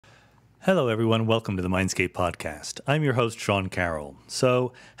Hello, everyone. Welcome to the Mindscape podcast. I'm your host, Sean Carroll.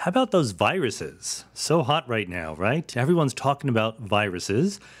 So, how about those viruses? So hot right now, right? Everyone's talking about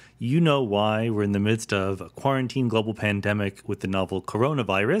viruses. You know why. We're in the midst of a quarantine global pandemic with the novel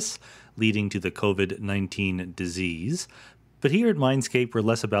coronavirus, leading to the COVID-19 disease. But here at Mindscape, we're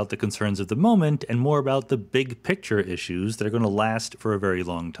less about the concerns of the moment and more about the big picture issues that are going to last for a very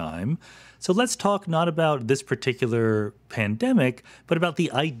long time. So let's talk not about this particular pandemic, but about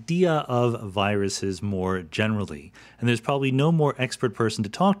the idea of viruses more generally. And there's probably no more expert person to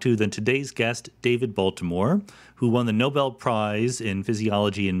talk to than today's guest, David Baltimore, who won the Nobel Prize in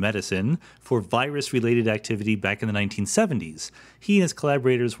Physiology and Medicine for virus-related activity back in the 1970s. He and his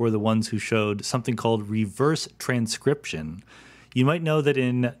collaborators were the ones who showed something called reverse transcription. You might know that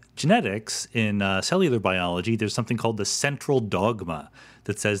in genetics, in cellular biology, there's something called the Central Dogma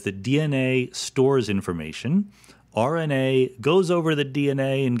that says that DNA stores information. RNA goes over the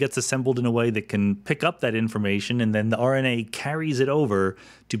DNA and gets assembled in a way that can pick up that information, and then the RNA carries it over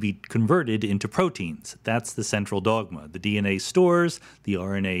to be converted into proteins. That's the central dogma. The DNA stores, the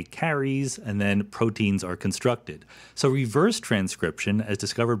RNA carries, and then proteins are constructed. So reverse transcription, as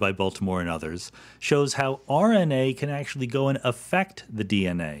discovered by Baltimore and others, shows how RNA can actually go and affect the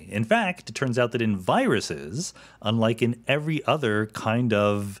DNA. In fact, it turns out that in viruses, unlike in every other kind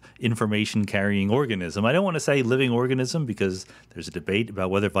of information-carrying organism, I don't want to say living organism because there's a debate about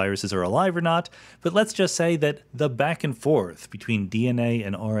whether viruses are alive or not, but let's just say that the back and forth between DNA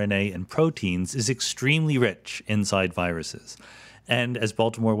and RNA and proteins is extremely rich inside viruses. And as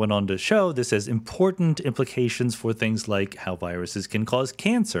Baltimore went on to show, this has important implications for things like how viruses can cause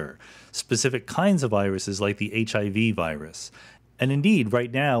cancer, specific kinds of viruses like the HIV virus. And indeed,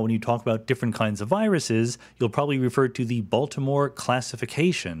 right now, when you talk about different kinds of viruses, you'll probably refer to the Baltimore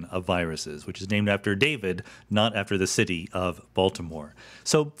Classification of viruses, which is named after David, not after the city of Baltimore.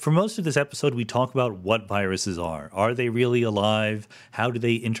 So for most of this episode, we talk about what viruses are. Are they really alive? How do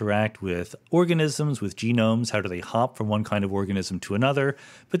they interact with organisms, with genomes? How do they hop from one kind of organism to another?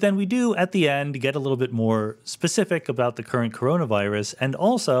 But then we do, at the end, get a little bit more specific about the current coronavirus and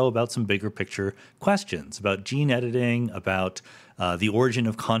also about some bigger picture questions about gene editing, about the origin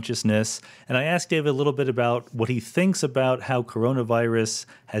of consciousness. And I asked David a little bit about what he thinks about how coronavirus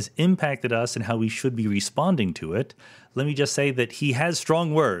has impacted us and how we should be responding to it. Let me just say that he has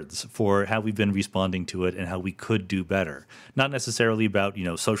strong words for how we've been responding to it and how we could do better. Not necessarily about,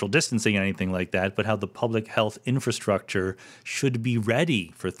 social distancing or anything like that, but how the public health infrastructure should be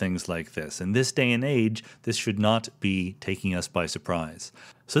ready for things like this. In this day and age, this should not be taking us by surprise.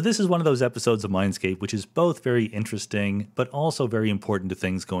 So this is one of those episodes of Mindscape which is both very interesting, but also very important to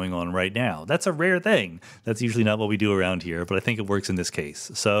things going on right now. That's a rare thing. That's usually not what we do around here, but I think it works in this case.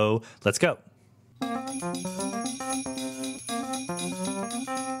 So let's go.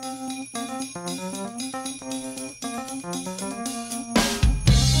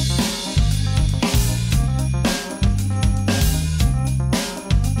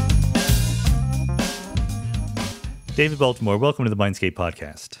 David Baltimore, welcome to the Mindscape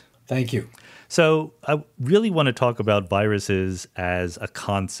podcast. Thank you. So I really want to talk about viruses as a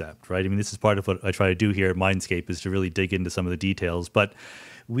concept, right? I mean, this is part of what I try to do here at Mindscape is to really dig into some of the details, but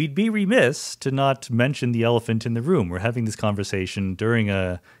we'd be remiss to not mention the elephant in the room. We're having this conversation during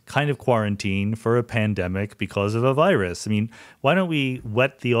a kind of quarantine for a pandemic because of a virus. I mean, why don't we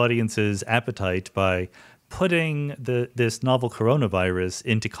whet the audience's appetite by putting this novel coronavirus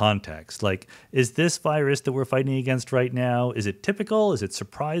into context? Like, is this virus that we're fighting against right now, is it typical? Is it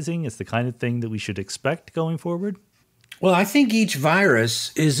surprising? Is it the kind of thing that we should expect going forward? Well, I think each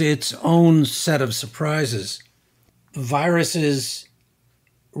virus is its own set of surprises. Viruses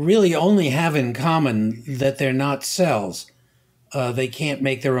really only have in common that they're not cells. They can't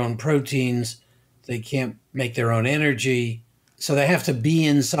make their own proteins. They can't make their own energy. So they have to be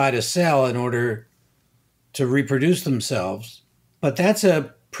inside a cell in order to reproduce themselves, but that's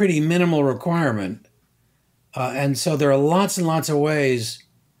a pretty minimal requirement. And so there are lots and lots of ways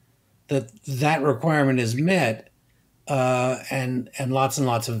that requirement is met, and lots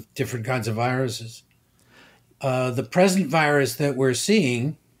of different kinds of viruses. The present virus that we're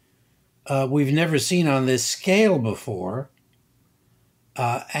seeing, we've never seen on this scale before,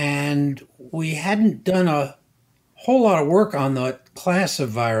 and we hadn't done a whole lot of work on the class of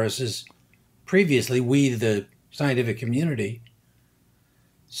viruses previously, we, the scientific community.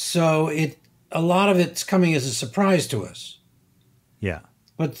 So a lot of it's coming as a surprise to us. Yeah.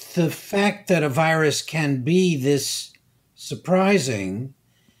 But the fact that a virus can be this surprising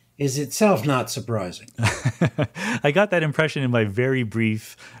is itself not surprising. I got that impression in my very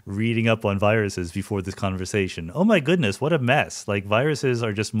brief reading up on viruses before this conversation. Oh my goodness, what a mess. Like viruses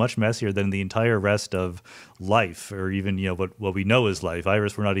are just much messier than the entire rest of life, or even, what we know is life.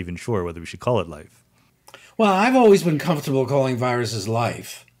 Virus, we're not even sure whether we should call it life. Well, I've always been comfortable calling viruses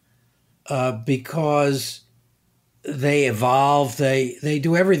life because they evolve, they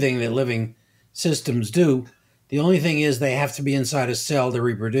do everything that living systems do. The only thing is they have to be inside a cell to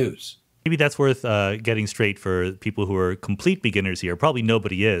reproduce. Maybe that's worth getting straight for people who are complete beginners here. Probably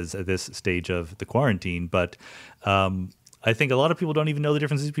nobody is at this stage of the quarantine, but I think a lot of people don't even know the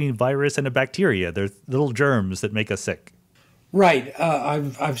difference between virus and a bacteria. They're little germs that make us sick. Right.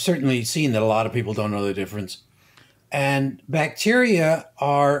 I've certainly seen that a lot of people don't know the difference. And bacteria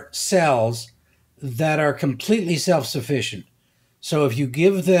are cells that are completely self-sufficient. So if you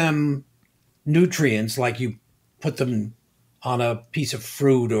give them nutrients, like you put them on a piece of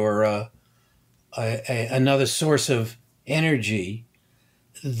fruit or another source of energy,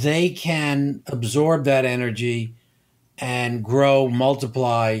 they can absorb that energy and grow,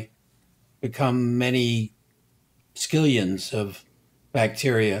 multiply, become many skillions of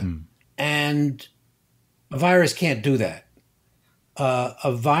bacteria. And a virus can't do that.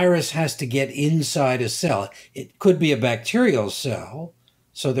 A virus has to get inside a cell. It could be a bacterial cell,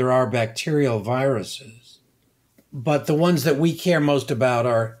 so there are bacterial viruses. But the ones that we care most about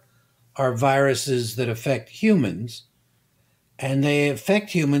are viruses that affect humans, and they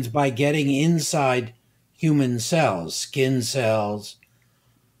affect humans by getting inside human cells, skin cells,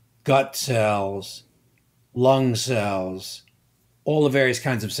 gut cells, lung cells, all the various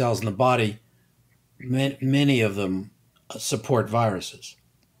kinds of cells in the body. Many of them support viruses.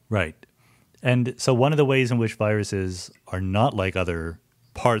 Right. And so one of the ways in which viruses are not like other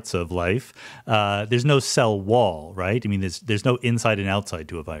parts of life, there's no cell wall, right? I mean, there's no inside and outside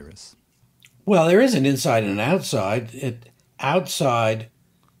to a virus. Well, there is an inside and an outside. Outside,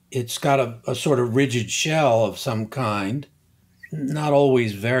 it's got a sort of rigid shell of some kind, not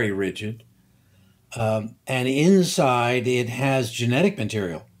always very rigid. And inside, it has genetic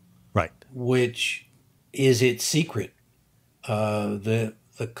material, right, which is its secret, the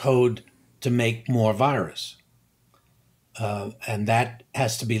code to make more virus. And that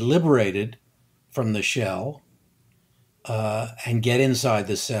has to be liberated from the shell and get inside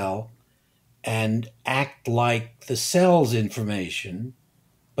the cell and act like the cell's information,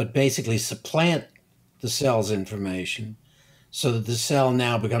 but basically supplant the cell's information so that the cell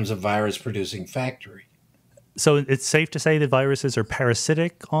now becomes a virus-producing factory. So it's safe to say that viruses are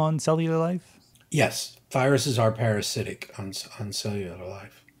parasitic on cellular life? Yes, viruses are parasitic on cellular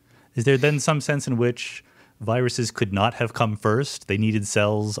life. Is there then some sense in which viruses could not have come first? They needed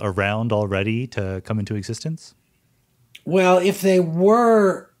cells around already to come into existence? Well, if they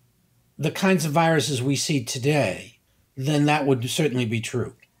were the kinds of viruses we see today, then that would certainly be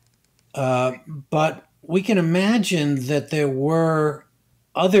true. But we can imagine that there were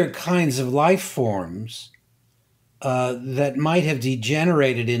other kinds of life forms that might have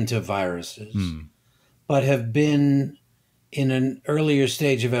degenerated into viruses, but have been, in an earlier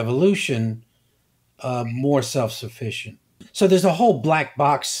stage of evolution, more self-sufficient. So there's a whole black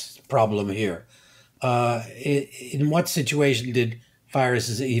box problem here. In what situation did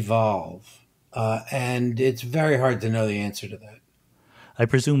viruses evolve? And it's very hard to know the answer to that. I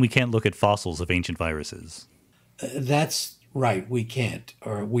presume we can't look at fossils of ancient viruses. That's right. We can't,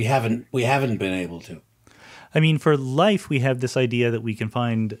 or we haven't been able to. I mean, for life, we have this idea that we can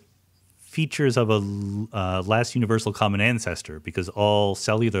find features of a last universal common ancestor because all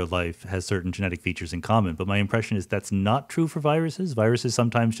cellular life has certain genetic features in common. But my impression is that's not true for viruses. Viruses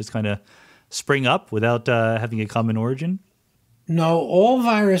sometimes just kind of spring up without having a common origin. No, all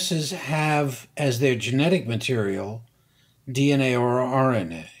viruses have as their genetic material DNA or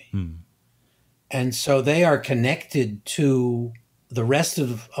RNA. And so they are connected to the rest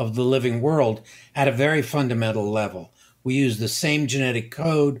of the living world at a very fundamental level. We use the same genetic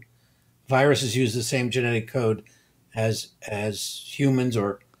code. Viruses use the same genetic code as humans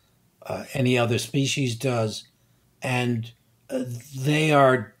or any other species does. And they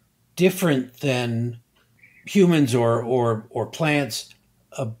are different than humans or plants,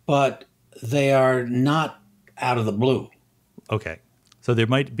 but they are not out of the blue. Okay. So there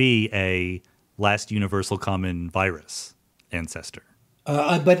might be a last universal common virus ancestor.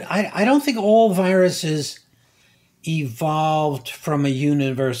 But I don't think all viruses evolved from a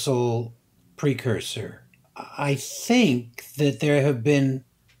universal precursor. I think that there have been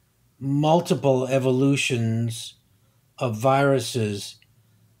multiple evolutions of viruses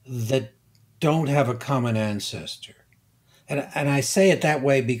that don't have a common ancestor. And I say it that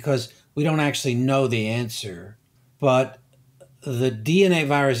way because we don't actually know the answer. But the DNA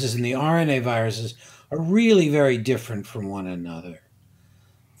viruses and the RNA viruses are really very different from one another.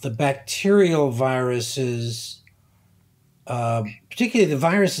 The bacterial viruses, particularly the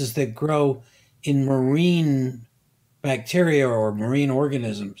viruses that grow in marine bacteria or marine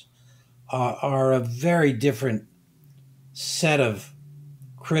organisms, are a very different set of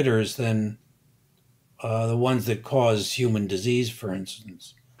critters than the ones that cause human disease, for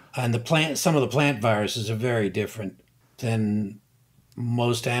instance. And some of the plant viruses are very different than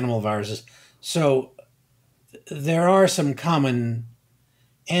most animal viruses. So there are some common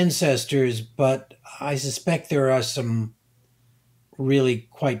ancestors, but I suspect there are some really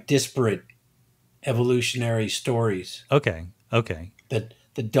quite disparate evolutionary stories. Okay. That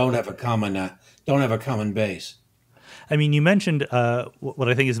don't have a common base. I mean, you mentioned what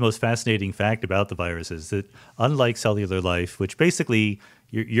I think is the most fascinating fact about the virus is that unlike cellular life, which basically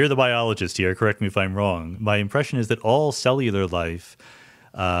you're the biologist here, correct me if I'm wrong. My impression is that all cellular life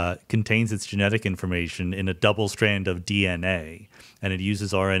contains its genetic information in a double strand of DNA, and it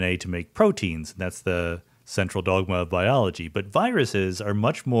uses RNA to make proteins. And that's the central dogma of biology. But viruses are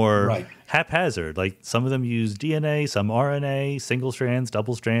much more haphazard. Like some of them use DNA, some RNA, single strands,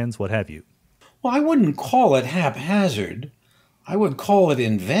 double strands, what have you. Well, I wouldn't call it haphazard. I would call it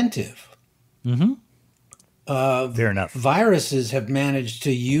inventive. Mm-hmm. Fair enough. Viruses have managed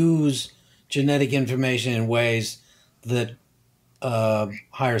to use genetic information in ways that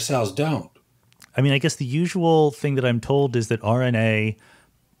higher cells don't. I mean, I guess the usual thing that I'm told is that RNA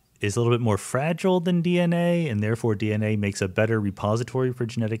is a little bit more fragile than DNA, and therefore DNA makes a better repository for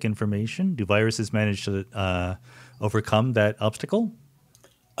genetic information. Do viruses manage to overcome that obstacle?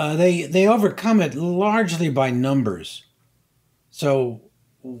 They overcome it largely by numbers. So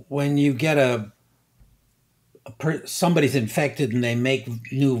when you get somebody's infected and they make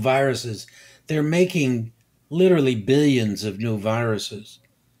new viruses, they're making literally billions of new viruses.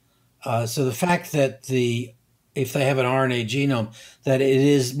 So the fact that if they have an RNA genome, that it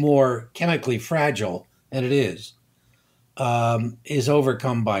is more chemically fragile, and it is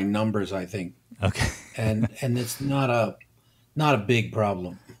overcome by numbers, I think. Okay. and it's not a big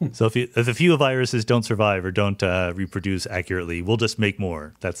problem. So if a few viruses don't survive or don't reproduce accurately, we'll just make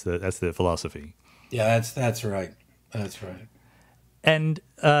more. That's the philosophy. Yeah, that's right. That's right. And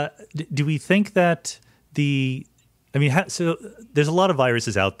do we think that so there's a lot of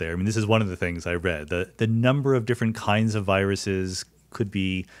viruses out there. I mean, this is one of the things I read. The number of different kinds of viruses could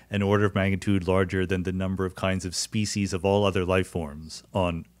be an order of magnitude larger than the number of kinds of species of all other life forms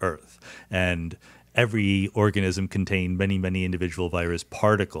on Earth. And every organism contained many, many individual virus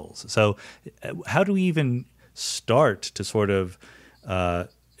particles. So how do we even start to sort of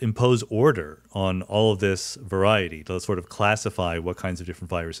impose order on all of this variety, to sort of classify what kinds of different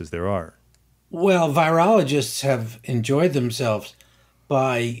viruses there are? Well, virologists have enjoyed themselves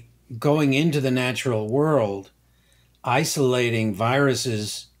by going into the natural world, isolating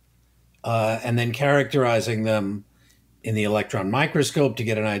viruses, and then characterizing them in the electron microscope to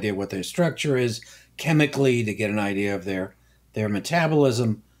get an idea what their structure is, chemically to get an idea of their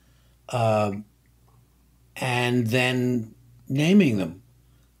metabolism, and then naming them.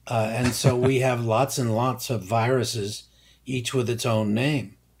 And so we have lots and lots of viruses, each with its own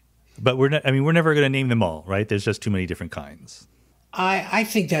name. But we're never going to name them all, right? There's just too many different kinds. I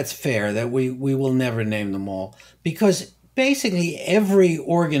think that's fair, that we will never name them all, because basically every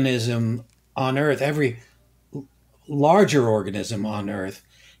organism on Earth, every larger organism on Earth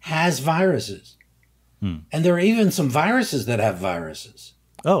has viruses. And there are even some viruses that have viruses.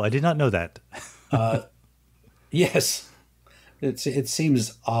 Oh, I did not know that. Yes, it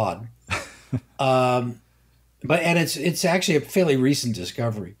seems odd, but it's actually a fairly recent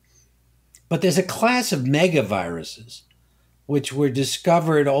discovery. But there's a class of megaviruses which were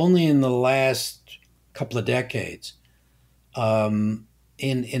discovered only in the last couple of decades,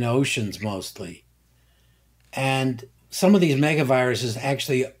 in oceans mostly, and some of these megaviruses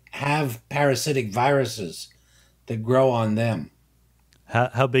actually have parasitic viruses that grow on them.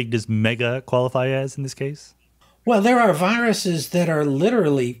 How big does mega qualify as in this case? Well, there are viruses that are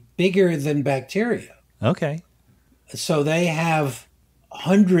literally bigger than bacteria. Okay. So they have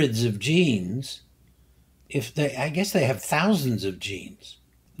hundreds of genes. I guess they have thousands of genes.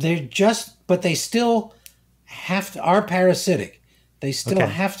 But they still are parasitic. They still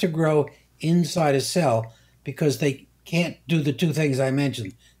have to grow inside a cell because they can't do the two things I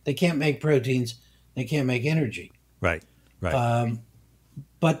mentioned. They can't make proteins. They can't make energy. Right.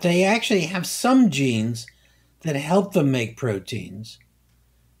 But they actually have some genes that help them make proteins.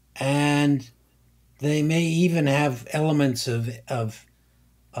 And They may even have elements of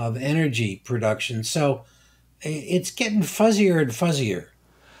energy production. So it's getting fuzzier and fuzzier,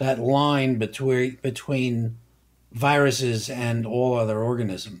 that line between viruses and all other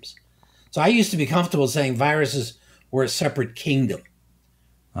organisms. So I used to be comfortable saying viruses were a separate kingdom,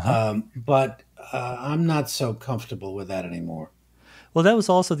 Uh-huh. but I'm not so comfortable with that anymore. Well, that was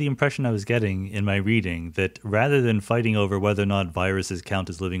also the impression I was getting in my reading, that rather than fighting over whether or not viruses count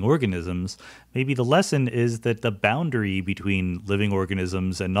as living organisms, maybe the lesson is that the boundary between living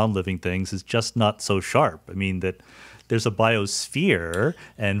organisms and non-living things is just not so sharp. I mean, that there's a biosphere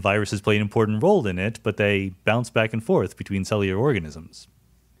and viruses play an important role in it, but they bounce back and forth between cellular organisms.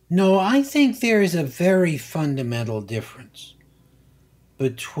 No, I think there is a very fundamental difference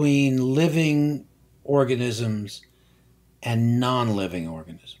between living organisms and non-living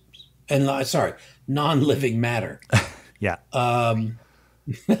organisms. And sorry, non-living matter. Yeah.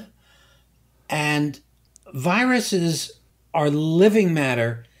 And viruses are living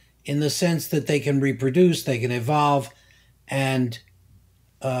matter in the sense that they can reproduce, they can evolve, and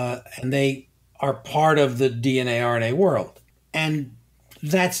they are part of the DNA RNA world. And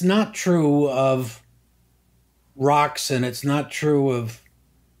that's not true of rocks, and it's not true of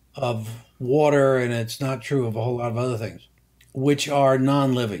water, and it's not true of a whole lot of other things, which are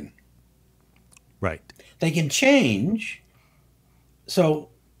non-living. Right. They can change. So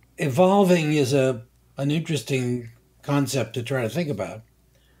evolving is an interesting concept to try to think about,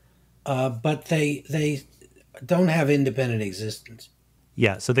 but they don't have independent existence.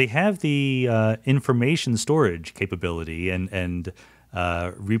 Yeah, so they have the information storage capability and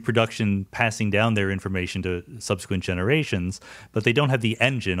reproduction, passing down their information to subsequent generations, but they don't have the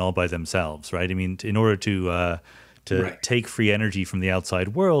engine all by themselves, right? I mean, in order to Right. take free energy from the outside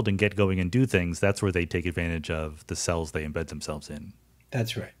world and get going and do things, that's where they take advantage of the cells they embed themselves in.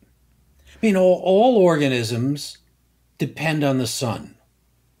 That's right. I mean, all organisms depend on the sun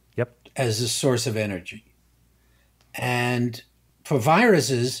Yep. as a source of energy. And for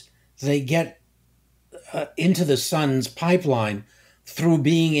viruses, they get into the sun's pipeline through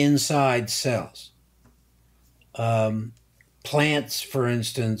being inside cells. Plants, for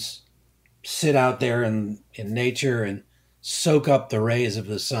instance, sit out there in nature and soak up the rays of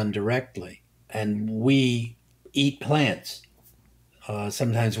the sun directly. And we eat plants.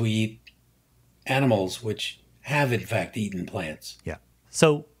 Sometimes we eat animals which have, in fact, eaten plants. Yeah.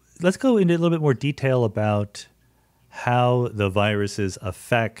 So let's go into a little bit more detail about how the viruses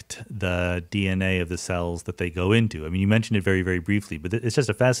affect the DNA of the cells that they go into. I mean, you mentioned it very, very briefly, but it's just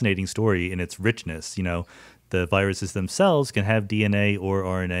a fascinating story in its richness. You know, the viruses themselves can have DNA or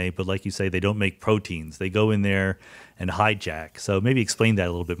RNA, but like you say, they don't make proteins. They go in there and hijack. So maybe explain that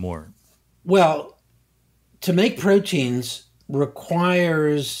a little bit more. Well, to make proteins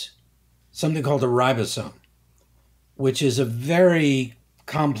requires something called a ribosome, which is a very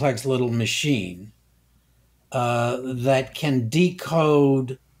complex little machine that can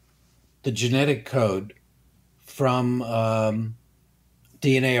decode the genetic code from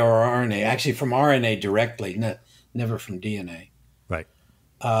DNA or RNA, actually from RNA directly, never from DNA, Right.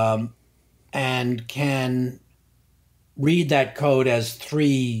 and can read that code as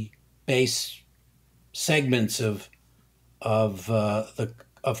three base segments of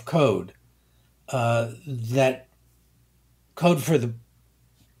code that code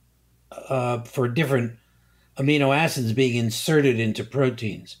for different amino acids being inserted into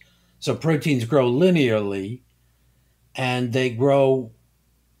proteins. So proteins grow linearly, and they grow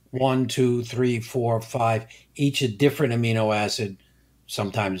 1, 2, 3, 4, 5, each a different amino acid,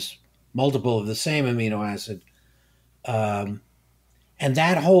 sometimes multiple of the same amino acid. And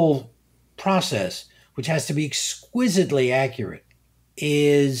that whole process, which has to be exquisitely accurate,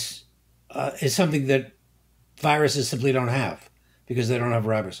 is something that viruses simply don't have because they don't have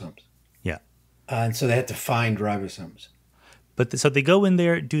ribosomes. Yeah. And so they have to find ribosomes. But so they go in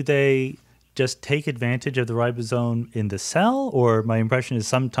there, do they just take advantage of the ribosome in the cell? Or my impression is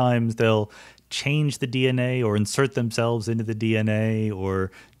sometimes they'll change the DNA or insert themselves into the DNA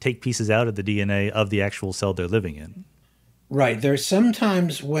or take pieces out of the DNA of the actual cell they're living in. Right. There's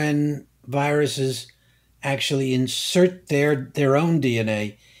sometimes when viruses actually insert their own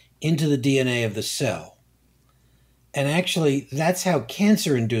DNA into the DNA of the cell. And actually, that's how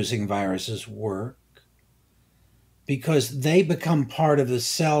cancer-inducing viruses work, because they become part of the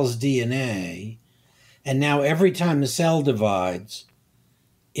cell's DNA. And now every time the cell divides,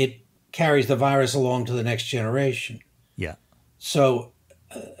 it carries the virus along to the next generation. Yeah. So,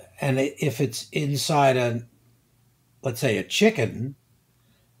 and if it's inside let's say a chicken,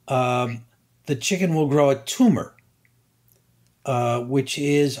 the chicken will grow a tumor. which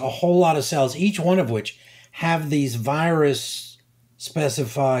is a whole lot of cells, each one of which have these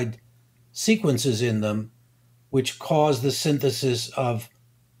virus-specified sequences in them, which cause the synthesis of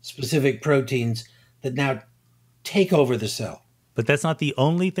specific proteins that now take over the cell. But that's not the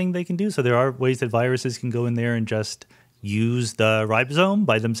only thing they can do. So there are ways that viruses can go in there and just use the ribosome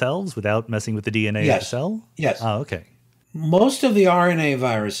by themselves without messing with the DNA of the cell? Yes. Oh, okay. Most of the RNA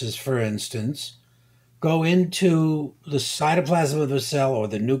viruses, for instance, go into the cytoplasm of the cell or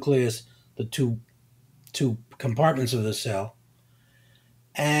the nucleus, the two compartments of the cell,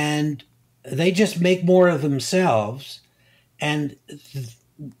 and they just make more of themselves. And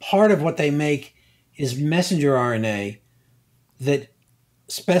part of what they make is messenger RNA that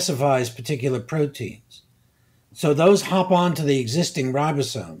specifies particular proteins. So those hop onto the existing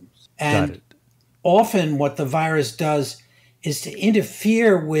ribosomes. And often what the virus does is to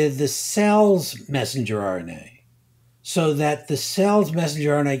interfere with the cell's messenger RNA so that the cell's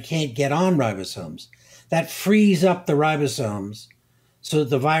messenger RNA can't get on ribosomes. That frees up the ribosomes so that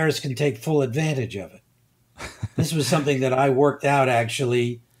the virus can take full advantage of it. This was something that I worked out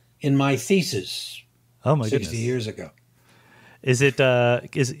actually in my thesis 60 years ago. Is it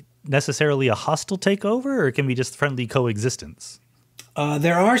necessarily a hostile takeover, or it can be just friendly coexistence?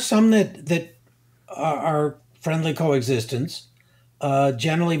 There are some that are friendly coexistence.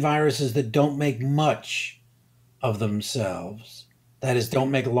 Generally viruses that don't make much of themselves, that is, don't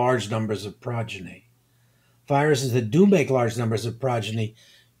make large numbers of progeny. Viruses that do make large numbers of progeny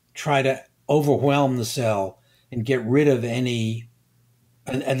try to overwhelm the cell and get rid of any,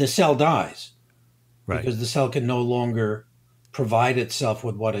 and the cell dies. Right. Because the cell can no longer provide itself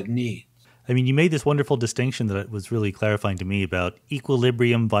with what it needs. I mean, you made this wonderful distinction that was really clarifying to me about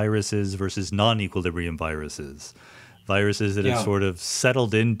equilibrium viruses versus non-equilibrium viruses. Viruses that have sort of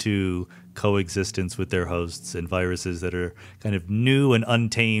settled into coexistence with their hosts, and viruses that are kind of new and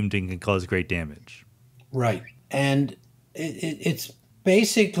untamed and can cause great damage. Right. And it's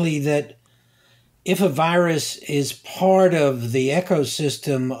basically that if a virus is part of the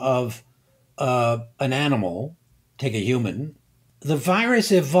ecosystem of an animal, take a human, the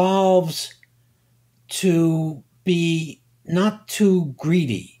virus evolves to be not too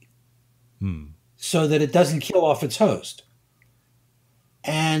greedy so that it doesn't kill off its host.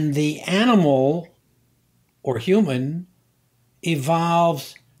 And the animal or human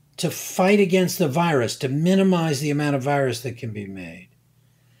evolves to fight against the virus, to minimize the amount of virus that can be made.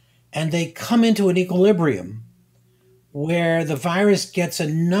 And they come into an equilibrium where the virus gets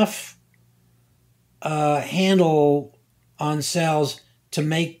enough handle on cells to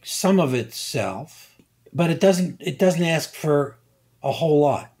make some of itself, but it doesn't ask for a whole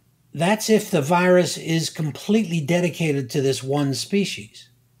lot. That's if the virus is completely dedicated to this one species.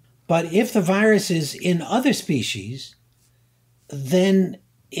 But if the virus is in other species, then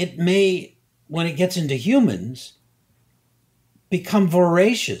it may, when it gets into humans, become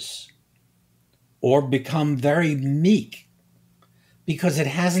voracious or become very meek because it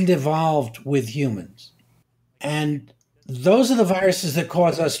hasn't evolved with humans. And those are the viruses that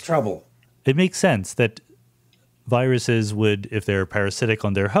cause us trouble. It makes sense that viruses would, if they're parasitic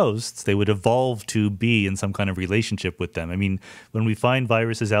on their hosts, they would evolve to be in some kind of relationship with them. I mean, when we find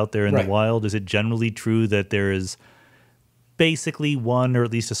viruses out there in the wild, is it generally true that there is basically one or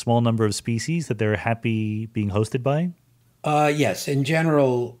at least a small number of species that they're happy being hosted by? Yes. In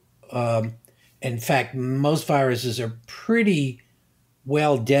general, in fact, most viruses are pretty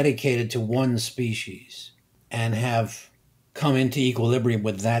well dedicated to one species and have come into equilibrium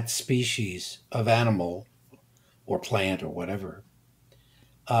with that species of animal or plant or whatever.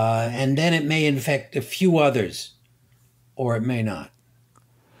 And then it may infect a few others, or it may not.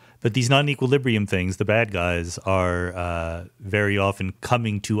 But these non-equilibrium things, the bad guys, are very often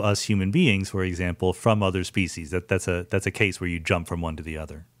coming to us human beings, for example, from other species. That's a case where you jump from one to the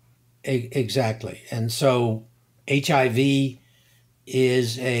other. Exactly. And so HIV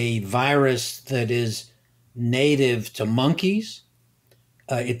is a virus that is native to monkeys.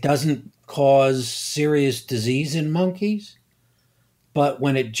 It doesn't cause serious disease in monkeys, but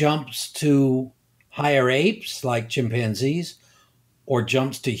when it jumps to higher apes like chimpanzees or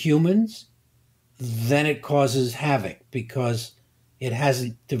jumps to humans, then it causes havoc because it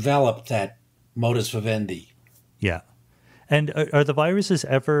hasn't developed that modus vivendi. Yeah. And are the viruses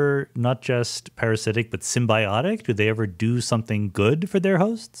ever not just parasitic but symbiotic? Do they ever do something good for their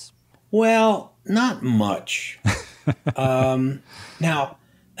hosts? Well, not much. Now,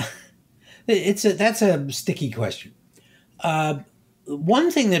 that's a sticky question.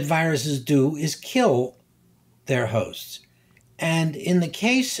 One thing that viruses do is kill their hosts. And in the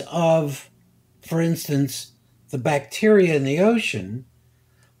case of, for instance, the bacteria in the ocean,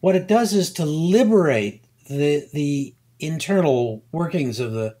 what it does is to liberate the internal workings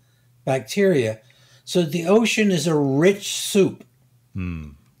of the bacteria. So the ocean is a rich soup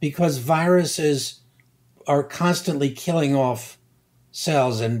because viruses are constantly killing off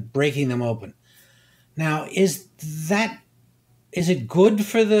cells and breaking them open. Now, is it good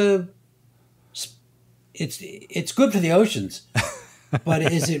for it's good for the oceans, but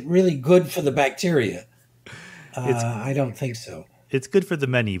is it really good for the bacteria? I don't think so. It's good for the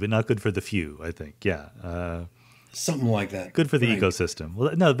many, but not good for the few, I think. Yeah. Something like that. Good for the ecosystem.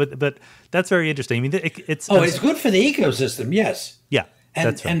 Well, no, but that's very interesting. I mean, it's good for the ecosystem. Yes. Yeah.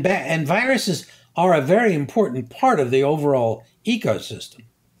 That's right. And viruses are a very important part of the overall ecosystem.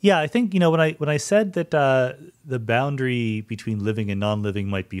 Yeah, I think when I said that the boundary between living and non-living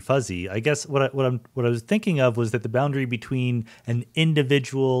might be fuzzy, I guess what I was thinking of was that the boundary between an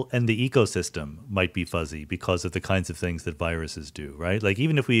individual and the ecosystem might be fuzzy because of the kinds of things that viruses do, right? Like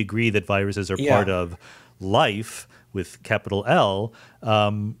even if we agree that viruses are part of life with capital L,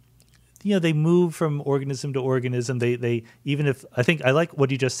 they move from organism to organism. They even if I think I like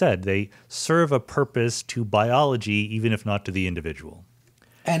what you just said, they serve a purpose to biology, even if not to the individual.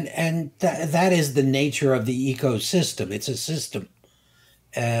 And that is the nature of the ecosystem. It's a system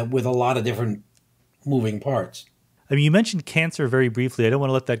with a lot of different moving parts. I mean, you mentioned cancer very briefly. I don't want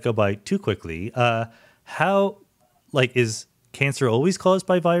to let that go by too quickly. Is cancer always caused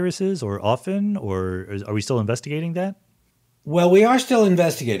by viruses or often, or are we still investigating that? Well, we are still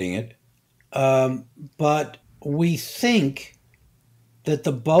investigating it, but we think that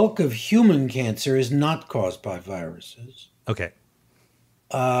the bulk of human cancer is not caused by viruses. Okay.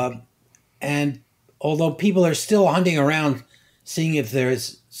 And although people are still hunting around, seeing if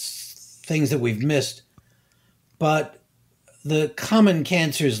there's things that we've missed, but the common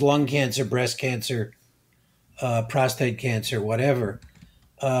cancers, lung cancer, breast cancer, prostate cancer, whatever,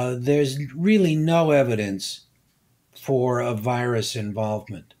 there's really no evidence for a virus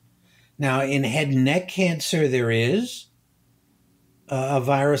involvement. Now, in head and neck cancer, there is a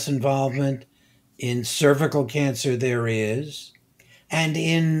virus involvement. In cervical cancer, there is. And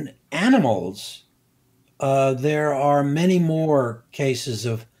in animals, there are many more cases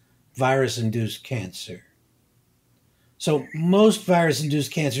of virus-induced cancer. So most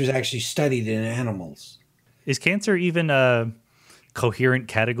virus-induced cancer is actually studied in animals. Is cancer even a coherent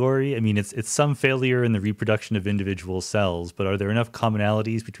category? I mean, it's some failure in the reproduction of individual cells, but are there enough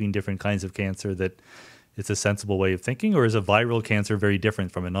commonalities between different kinds of cancer that it's a sensible way of thinking, or is a viral cancer very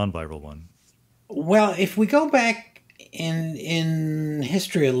different from a non-viral one? Well, if we go back in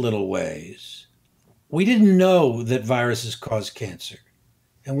history a little ways, we didn't know that viruses cause cancer.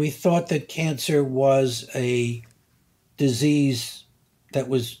 And we thought that cancer was a disease that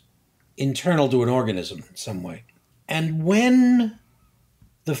was internal to an organism in some way. And when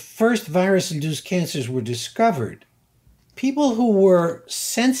the first virus-induced cancers were discovered, people who were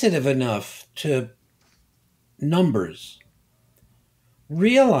sensitive enough to numbers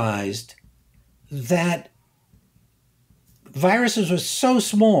realized that viruses were so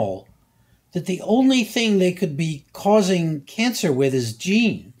small that the only thing they could be causing cancer with is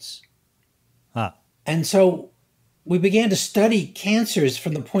genes. And so we began to study cancers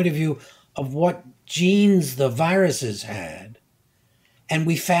from the point of view of what genes the viruses had, and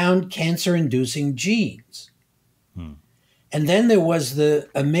we found cancer-inducing genes. And then there was the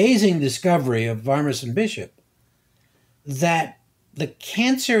amazing discovery of Varmus and Bishop that the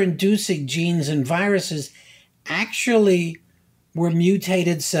cancer-inducing genes in viruses actually were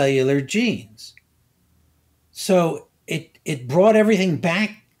mutated cellular genes. So it brought everything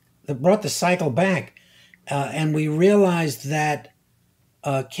back, it brought the cycle back, and we realized that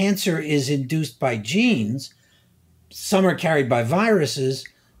cancer is induced by genes. Some are carried by viruses,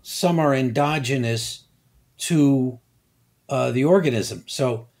 some are endogenous to the organism.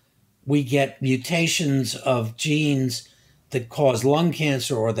 So we get mutations of genes that cause lung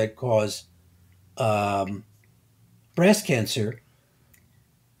cancer or that cause breast cancer,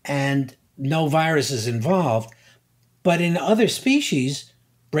 and no virus is involved. But in other species,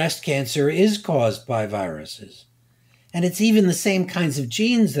 breast cancer is caused by viruses. And it's even the same kinds of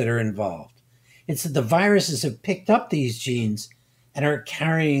genes that are involved. It's that the viruses have picked up these genes and are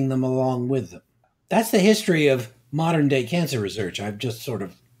carrying them along with them. That's the history of modern day cancer research. I've just sort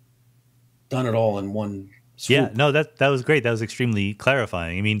of done it all in one swoop. Yeah, no, that was great. That was extremely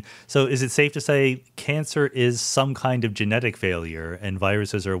clarifying. I mean, so is it safe to say cancer is some kind of genetic failure and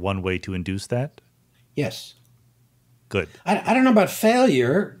viruses are one way to induce that? Yes. Good. I don't know about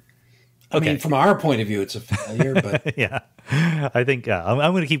failure. I mean, from our point of view, it's a failure, but yeah, I think I'm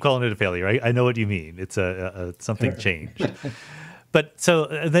going to keep calling it a failure. I know what you mean. It's something changed. But so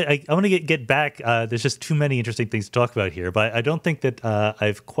I want to get back. There's just too many interesting things to talk about here, but I don't think that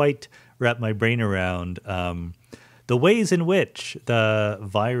I've quite wrapped my brain around the ways in which the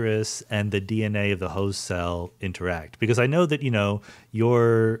virus and the DNA of the host cell interact. Because I know that,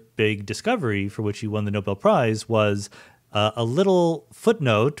 your big discovery for which you won the Nobel Prize was a little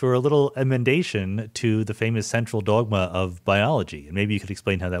footnote or a little emendation to the famous Central Dogma of Biology. And maybe you could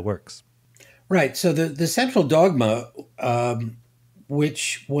explain how that works. Right. So the Central Dogma,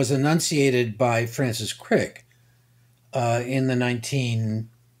 which was enunciated by Francis Crick in the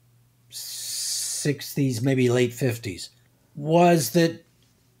 1960s, maybe late 50s, was that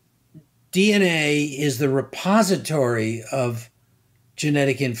DNA is the repository of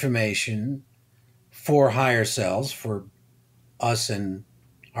genetic information for higher cells, for us and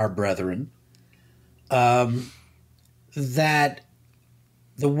our brethren, that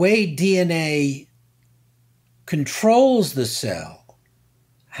the way DNA controls the cell,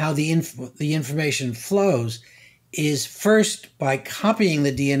 how the information flows, is first by copying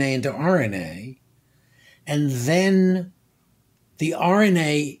the DNA into RNA, and then the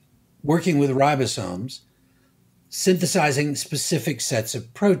RNA working with ribosomes, synthesizing specific sets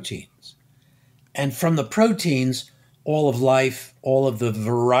of proteins. And from the proteins, all of life, all of the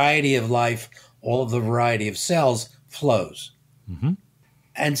variety of life, all of the variety of cells flows. Mm-hmm.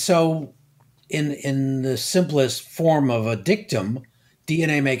 And so in the simplest form of a dictum,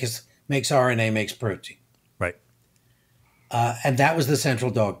 DNA makes RNA, makes protein. Right. And that was the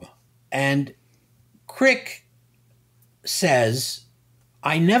central dogma. And Crick says,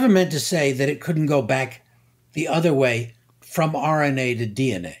 I never meant to say that it couldn't go back the other way from RNA to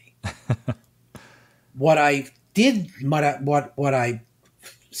DNA. What I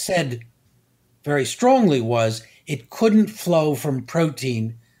said very strongly was it couldn't flow from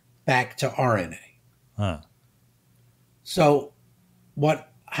protein back to RNA. Huh. So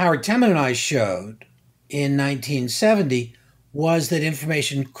what Howard Temin and I showed in 1970 was that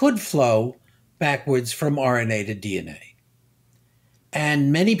information could flow backwards from RNA to DNA.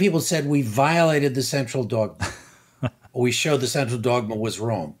 And many people said we violated the central dogma. We showed the central dogma was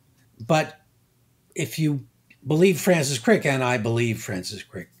wrong. But if you believe Francis Crick, and I believe Francis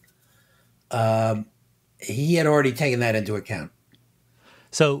Crick, he had already taken that into account.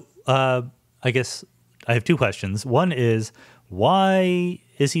 So I guess I have two questions. One is, why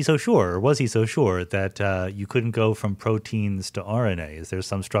is he so sure, or was he so sure, that you couldn't go from proteins to RNA? Is there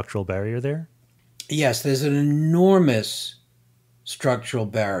some structural barrier there? Yes, there's an enormous structural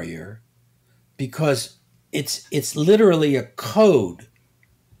barrier because it's literally a code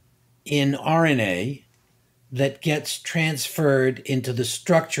in RNA that gets transferred into the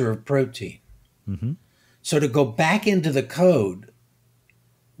structure of protein. Mm-hmm. So to go back into the code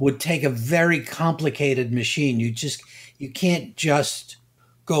would take a very complicated machine. You can't just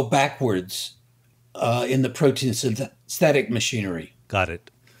go backwards in the protein synthetic machinery. Got it.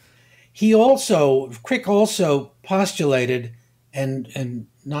 Crick also postulated, and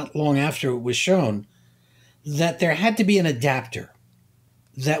not long after it was shown, that there had to be an adapter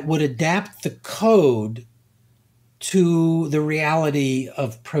that would adapt the code to the reality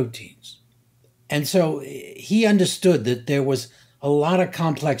of proteins. And so he understood that there was a lot of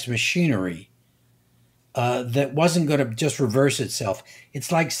complex machinery that wasn't going to just reverse itself.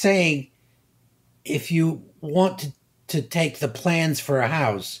 It's like saying, if you want to take the plans for a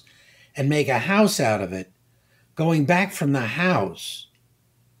house and make a house out of it, going back from the house,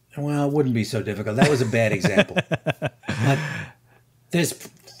 well, it wouldn't be so difficult. That was a bad example.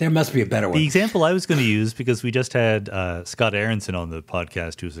 There must be a better one. The example I was going to use, because we just had Scott Aronson on the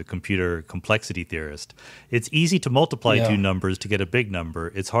podcast, who's a computer complexity theorist. It's easy to multiply two numbers to get a big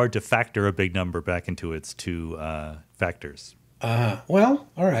number. It's hard to factor a big number back into its two factors. Well,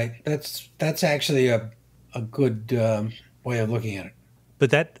 all right. That's actually a good way of looking at it.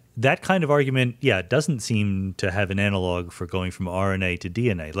 But that kind of argument, doesn't seem to have an analog for going from RNA to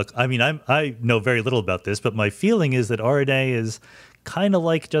DNA. Look, I mean, I know very little about this, but my feeling is that RNA is kind of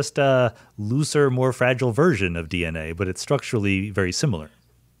like just a looser, more fragile version of DNA, but it's structurally very similar.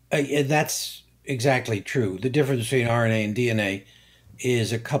 That's exactly true. The difference between RNA and DNA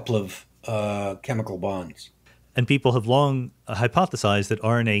is a couple of chemical bonds. And people have long hypothesized that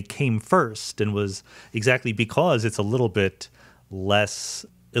RNA came first and was exactly because it's a little bit less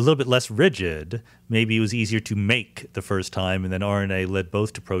rigid. Maybe it was easier to make the first time, and then RNA led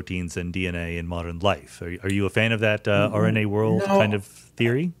both to proteins and DNA in modern life. Are you a fan of that RNA world kind of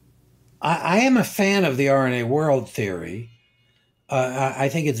theory? I am a fan of the RNA world theory. I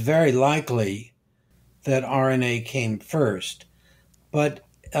think it's very likely that RNA came first, but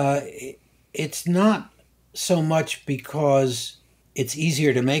it's not so much because it's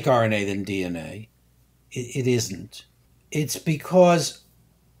easier to make RNA than DNA. It isn't. It's because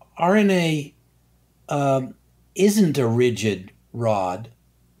RNA isn't a rigid rod.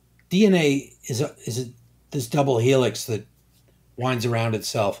 DNA is this double helix that winds around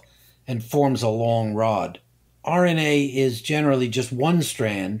itself and forms a long rod. RNA is generally just one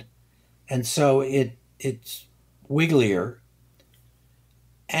strand, and so it's wigglier,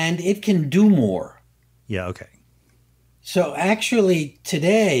 and it can do more. Yeah, okay. So actually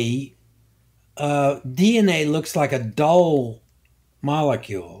today, DNA looks like a dull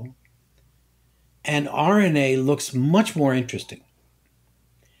molecule, and RNA looks much more interesting,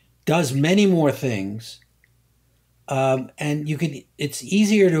 does many more things, and it's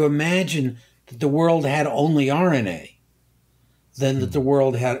easier to imagine that the world had only RNA than that the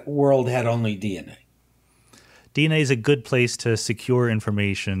world had only DNA. DNA is a good place to secure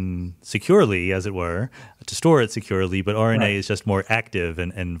information securely, as it were, to store it securely, but RNA is just more active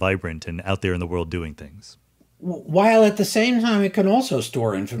and vibrant and out there in the world doing things. While at the same time, it can also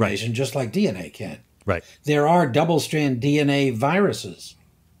store information just like DNA can. Right. There are double-strand RNA viruses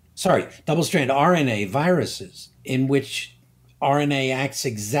in which RNA acts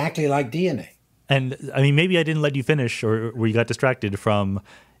exactly like DNA. And I mean, maybe I didn't let you finish, or you got distracted from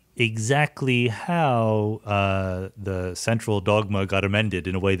exactly how the Central Dogma got amended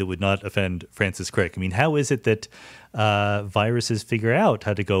in a way that would not offend Francis Crick. I mean, how is it that viruses figure out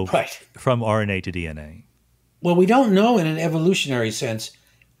how to go from RNA to DNA? Well, we don't know in an evolutionary sense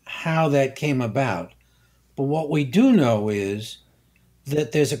how that came about. But what we do know is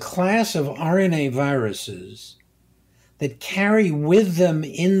that there's a class of RNA viruses that carry with them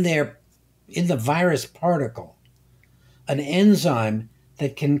in the virus particle an enzyme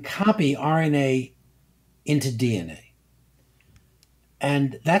that can copy RNA into DNA.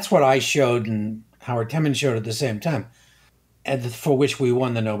 And that's what I showed and Howard Temin showed at the same time, and for which we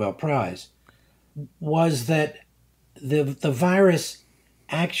won the Nobel Prize, was that the virus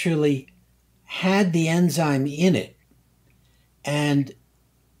actually had the enzyme in it. And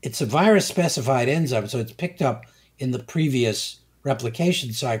it's a virus-specified enzyme, so it's picked up in the previous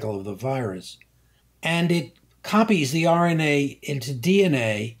replication cycle of the virus. And it copies the RNA into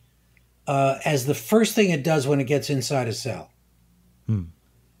DNA as the first thing it does when it gets inside a cell.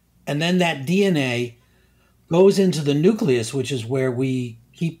 And then that DNA goes into the nucleus, which is where we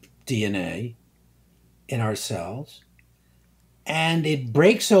keep DNA in our cells, and it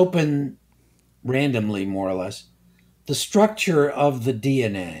breaks open randomly, more or less, the structure of the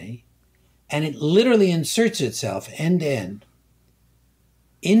DNA, and it literally inserts itself end to end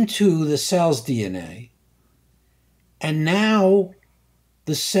into the cell's DNA. And now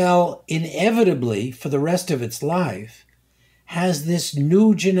the cell inevitably, for the rest of its life, has this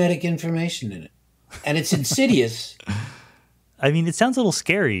new genetic information in it. And it's insidious. I mean, it sounds a little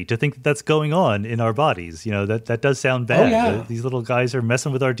scary to think that that's going on in our bodies. You know, that does sound bad. Oh, yeah. These little guys are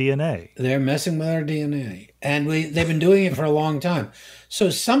messing with our DNA. They're messing with our DNA. And they've been doing it for a long time. So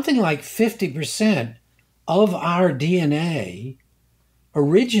something like 50% of our DNA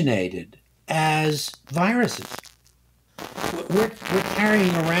originated as viruses. We're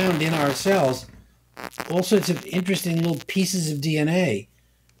carrying around in our cells all sorts of interesting little pieces of DNA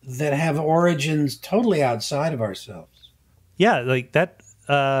that have origins totally outside of ourselves. Yeah, like that.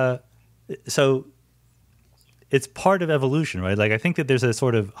 So it's part of evolution, right? Like I think that there's a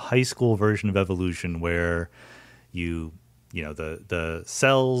sort of high school version of evolution where you know, the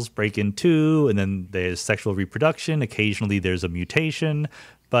cells break in two, and then there's sexual reproduction. Occasionally there's a mutation,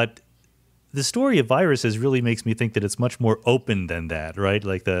 but the story of viruses really makes me think that it's much more open than that, right?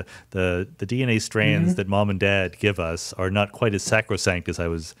 Like the DNA strands that mom and dad give us are not quite as sacrosanct as I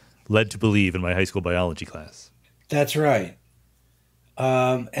was led to believe in my high school biology class. That's right.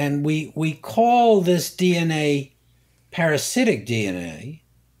 And we call this DNA parasitic DNA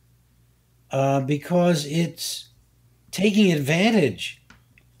because it's taking advantage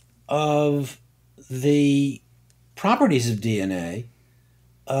of the properties of DNA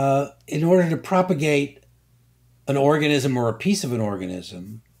in order to propagate an organism or a piece of an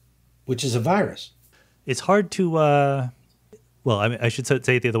organism, which is a virus. It's hard to, well, I mean, I should say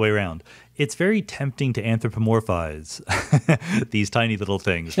it the other way around. It's very tempting to anthropomorphize these tiny little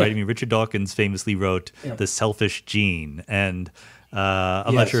things, right? I mean, Richard Dawkins famously wrote The Selfish Gene, and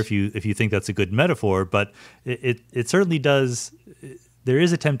I'm not sure if you think that's a good metaphor, but it certainly does. There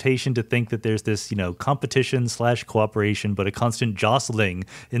is a temptation to think that there's this, competition / cooperation, but a constant jostling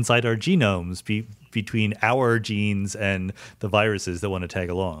inside our genomes between our genes and the viruses that want to tag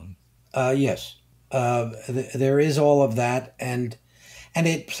along. Yes, there is all of that, and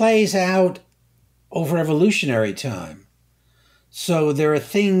it plays out over evolutionary time. So there are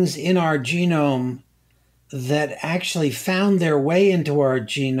things in our genome that actually found their way into our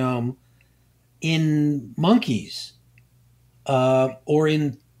genome in monkeys, or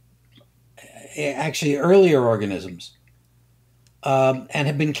in actually earlier organisms, and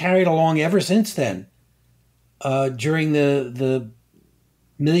have been carried along ever since then, during the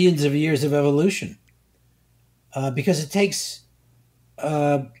millions of years of evolution, because it takes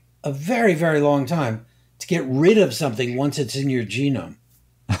a very, very long time to get rid of something once it's in your genome.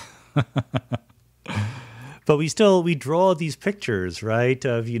 But we draw these pictures, right,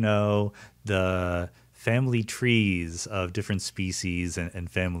 of, the family trees of different species and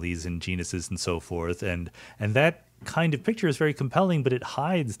families and genuses and so forth. And that kind of picture is very compelling, but it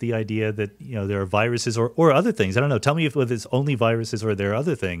hides the idea that, there are viruses or other things. I don't know. Tell me whether it's only viruses or there are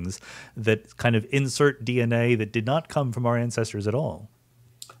other things that kind of insert DNA that did not come from our ancestors at all.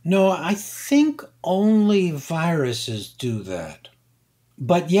 No, I think only viruses do that.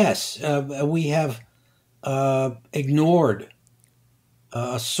 But yes, we have ignored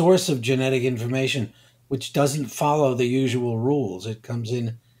a source of genetic information which doesn't follow the usual rules. It comes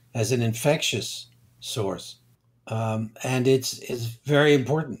in as an infectious source, and it's very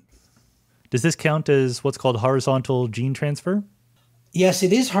important. Does this count as what's called horizontal gene transfer? Yes,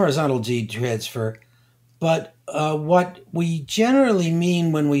 it is horizontal gene transfer, but what we generally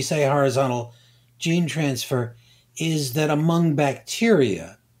mean when we say horizontal gene transfer is that among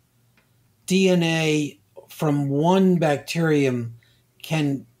bacteria, DNA from one bacterium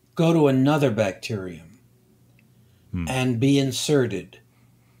can go to another bacterium and be inserted.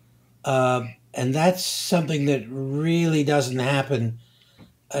 And that's something that really doesn't happen,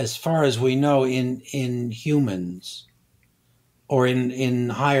 as far as we know, in humans or in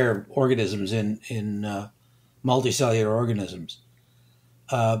higher organisms, in multicellular organisms.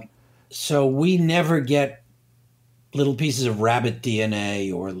 So we never get little pieces of rabbit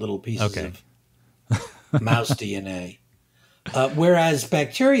DNA or little pieces of mouse DNA. Whereas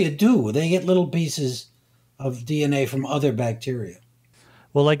bacteria do. They get little pieces of DNA from other bacteria.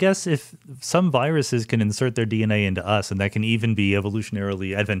 Well, I guess if some viruses can insert their DNA into us, and that can even be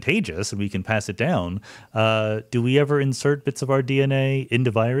evolutionarily advantageous, and we can pass it down, do we ever insert bits of our DNA into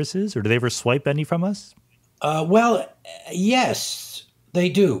viruses, or do they ever swipe any from us? Well, yes, they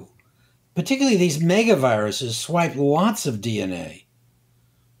do. Particularly these megaviruses swipe lots of DNA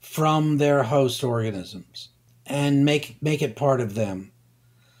from their host organisms and make it part of them.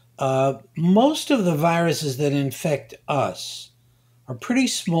 Most of the viruses that infect us are pretty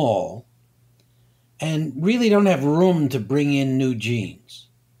small and really don't have room to bring in new genes.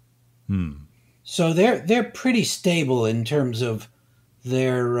 So they're pretty stable in terms of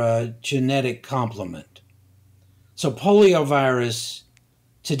their genetic complement. So poliovirus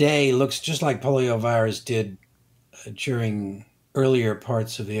today looks just like poliovirus did during earlier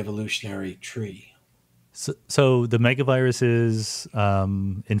parts of the evolutionary tree. So the megaviruses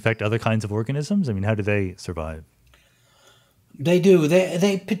infect other kinds of organisms? I mean, how do they survive? They do.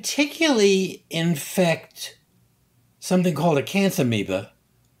 They particularly infect something called a canthamoeba.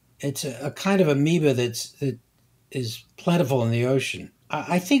 It's a kind of amoeba that is plentiful in the ocean.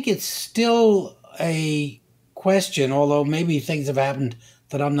 I think it's still a question, although maybe things have happened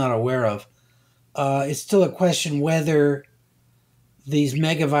that I'm not aware of. It's still a question whether these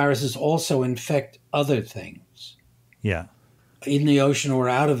megaviruses also infect other things. Yeah. In the ocean or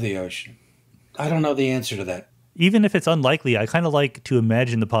out of the ocean. I don't know the answer to that. Even if it's unlikely, I kind of like to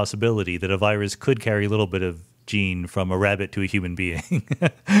imagine the possibility that a virus could carry a little bit of gene from a rabbit to a human being.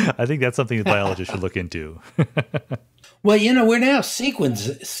 I think that's something that biologists should look into. Well, we're now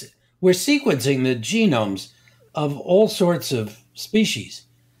sequencing the genomes of all sorts of species.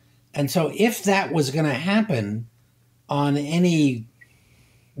 And so if that was going to happen on any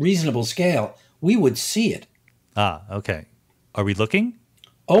reasonable scale, we would see it. Ah, okay. Are we looking?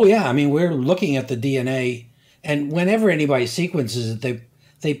 Oh, yeah. I mean, we're looking at the DNA. And whenever anybody sequences it,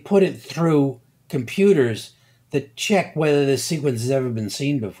 they put it through computers that check whether this sequence has ever been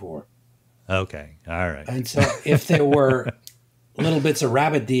seen before. Okay. All right. And so if there were little bits of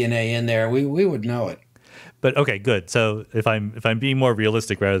rabbit DNA in there, we would know it. But okay, good. So if I'm being more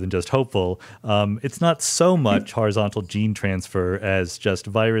realistic rather than just hopeful, it's not so much horizontal gene transfer as just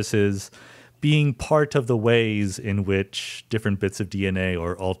viruses being part of the ways in which different bits of DNA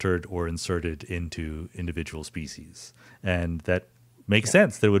are altered or inserted into individual species, and that makes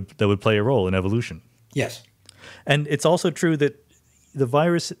sense. That would play a role in evolution. Yes. And it's also true that the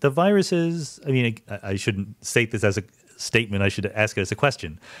viruses. I mean, I shouldn't state this as a statement. I should ask it as a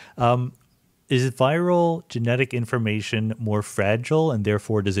question. Is viral genetic information more fragile, and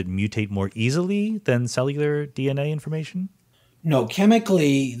therefore does it mutate more easily than cellular DNA information? No,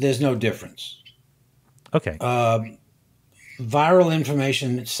 chemically, there's no difference. Okay. Viral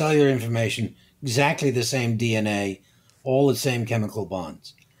information, cellular information, exactly the same DNA, all the same chemical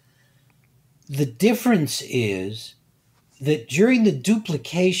bonds. The difference is that during the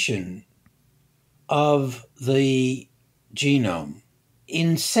duplication of the genome,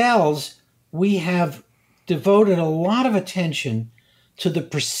 in cells, we have devoted a lot of attention to the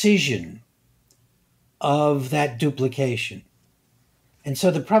precision of that duplication. And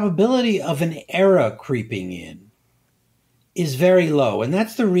so the probability of an error creeping in is very low. And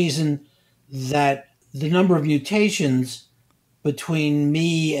that's the reason that the number of mutations between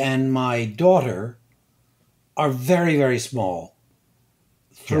me and my daughter are very, very small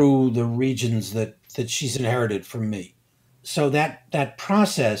through the regions that she's inherited from me. So that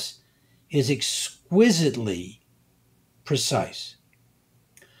process is exquisitely precise.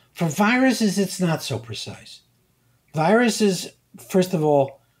 For viruses, it's not so precise. Viruses, first of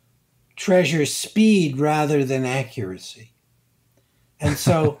all, treasure speed rather than accuracy. And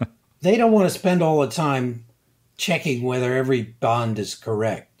so they don't want to spend all the time checking whether every bond is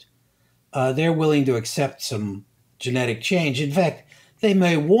correct. They're willing to accept some genetic change. In fact, they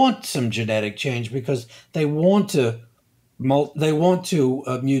may want some genetic change because they want to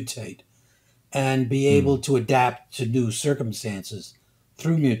mutate and be able to adapt to new circumstances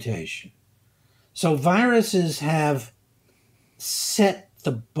through mutation. So viruses have set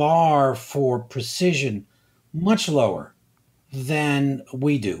the bar for precision much lower than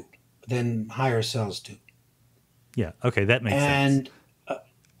we do, than higher cells do. Yeah. Okay, that makes sense.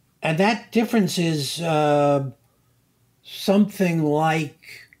 And that difference is something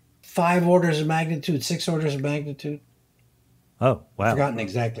like 5 orders of magnitude, 6 orders of magnitude. Oh, wow. I've forgotten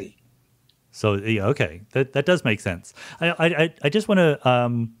exactly. So, yeah, okay, that does make sense. I just want to,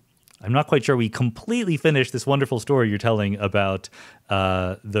 I'm not quite sure we completely finished this wonderful story you're telling about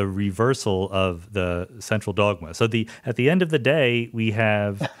the reversal of the central dogma. So at the end of the day, we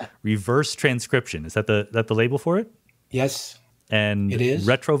have reverse transcription. Is that the label for it? Yes, and it is.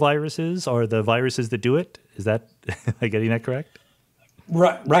 Retroviruses are the viruses that do it? Is that, am I getting that correct?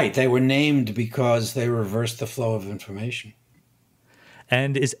 Right. They were named because they reversed the flow of information.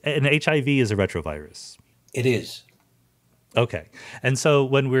 And HIV is a retrovirus? It is. Okay. And so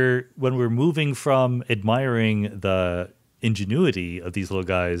when we're moving from admiring the ingenuity of these little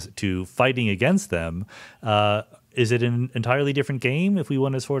guys to fighting against them, is it an entirely different game if we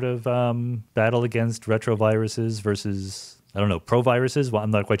want to sort of battle against retroviruses versus, I don't know, proviruses? Well,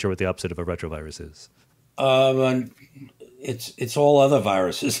 I'm not quite sure what the opposite of a retrovirus is. It's all other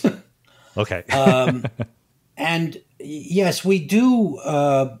viruses. Okay. And yes, we do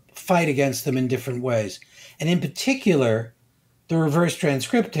fight against them in different ways. And in particular, the reverse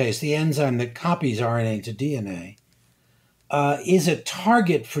transcriptase, the enzyme that copies RNA to DNA, is a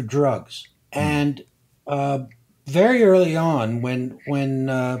target for drugs. And very early on, when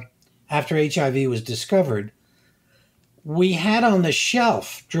after HIV was discovered, we had on the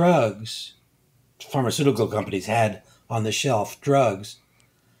shelf drugs, pharmaceutical companies had on the shelf drugs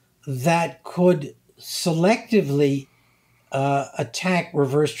that could selectively attack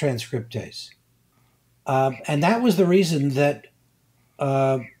reverse transcriptase. And that was the reason that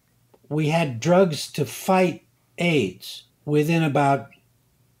we had drugs to fight AIDS within about,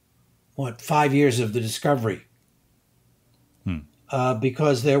 5 years of the discovery.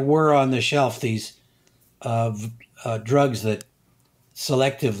 Because there were on the shelf these drugs that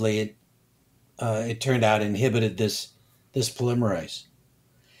selectively, it turned out, inhibited this polymerase.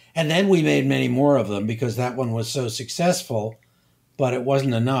 And then we made many more of them because that one was so successful, but it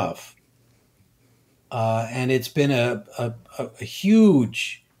wasn't enough. And it's been a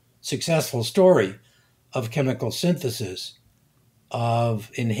huge successful story of chemical synthesis, of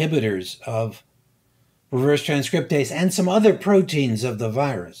inhibitors, of reverse transcriptase, and some other proteins of the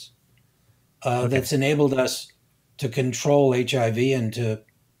virus that's enabled us to control HIV and to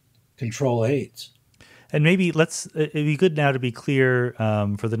control AIDS. And maybe it'd be good now to be clear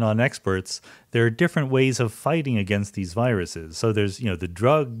for the non-experts, there are different ways of fighting against these viruses. So there's, the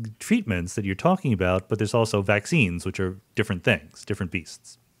drug treatments that you're talking about, but there's also vaccines, which are different things, different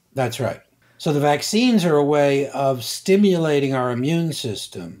beasts. That's right. So the vaccines are a way of stimulating our immune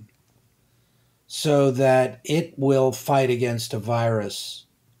system so that it will fight against a virus.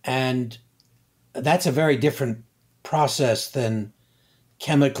 And that's a very different process than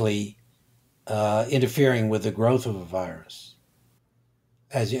chemically interfering with the growth of a virus.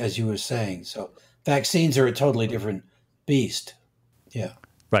 as you were saying. So vaccines are a totally different beast. Yeah.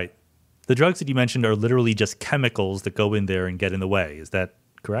 Right. The drugs that you mentioned are literally just chemicals that go in there and get in the way. Is that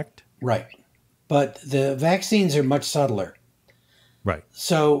correct? Right. But the vaccines are much subtler. Right.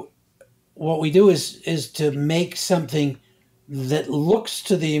 So what we do is to make something that looks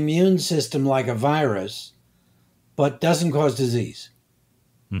to the immune system like a virus, but doesn't cause disease.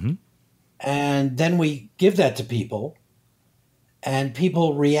 Mm-hmm. And then we give that to people, and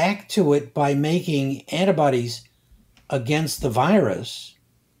people react to it by making antibodies against the virus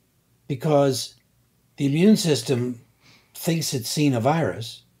because the immune system thinks it's seen a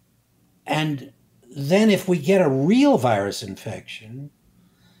virus. And then if we get a real virus infection,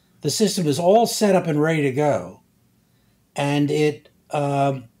 the system is all set up and ready to go. And it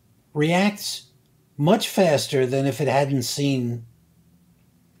reacts much faster than if it hadn't seen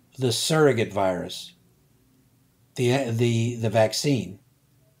the surrogate virus, the vaccine.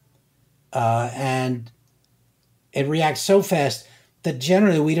 And it reacts so fast that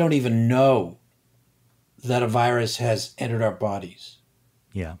generally we don't even know that a virus has entered our bodies.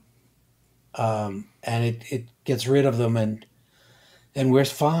 Yeah. And it gets rid of them, and we're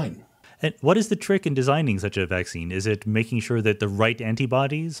fine. And what is the trick in designing such a vaccine? Is it making sure that the right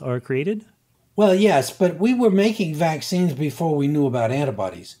antibodies are created? Well, yes, but we were making vaccines before we knew about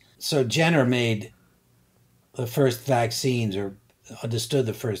antibodies. So Jenner made the first vaccines, or understood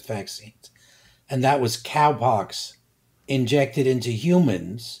the first vaccines, and that was cowpox injected into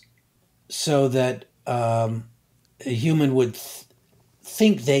humans so that a human would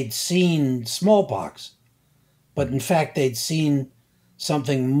think they'd seen smallpox, but in fact they'd seen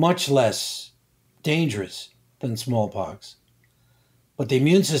something much less dangerous than smallpox. But the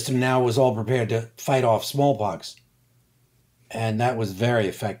immune system now was all prepared to fight off smallpox, and that was very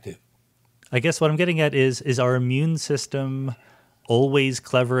effective. I guess what I'm getting at is our immune system always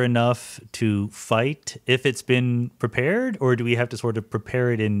clever enough to fight if it's been prepared, or do we have to sort of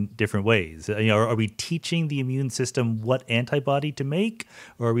prepare it in different ways? Are we teaching the immune system what antibody to make,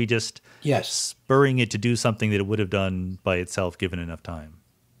 or are we just spurring it to do something that it would have done by itself given enough time?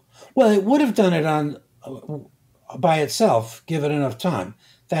 Well, it would have done it by itself given enough time.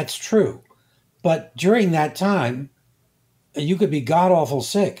 That's true. But during that time, you could be god-awful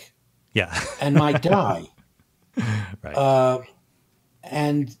sick. Yeah. And might die. Right.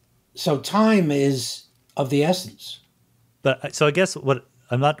 And so time is of the essence. But so I guess what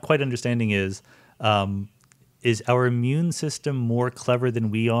I'm not quite understanding is our immune system more clever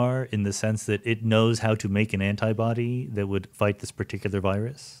than we are in the sense that it knows how to make an antibody that would fight this particular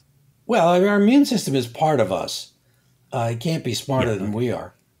virus? Well, our immune system is part of us. It can't be smarter than we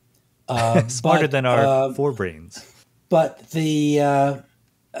are. Smarter than our forebrains. But the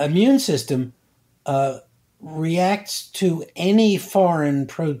immune system reacts to any foreign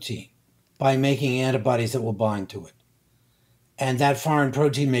protein by making antibodies that will bind to it. And that foreign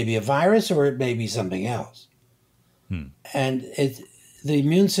protein may be a virus or it may be something else. And the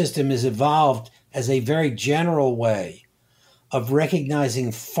immune system is evolved as a very general way of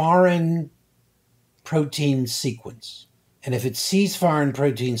recognizing foreign protein sequence. And if it sees foreign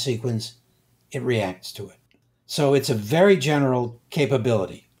protein sequence, it reacts to it. So it's a very general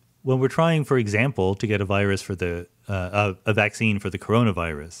capability. When we're trying, for example, to get a virus for a vaccine for the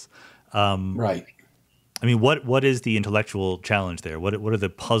coronavirus, right. I mean, what is the intellectual challenge there? What are the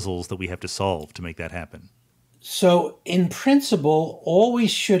puzzles that we have to solve to make that happen? So, in principle, all we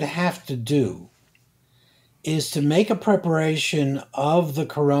should have to do is to make a preparation of the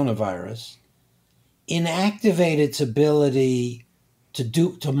coronavirus, inactivate its ability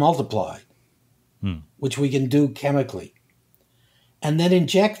to multiply, which we can do chemically, and then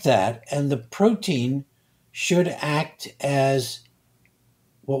inject that, and the protein should act as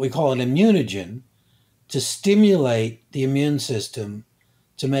what we call an immunogen to stimulate the immune system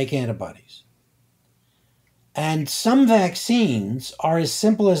to make antibodies. And some vaccines are as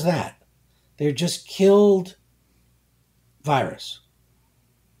simple as that. They're just killed virus.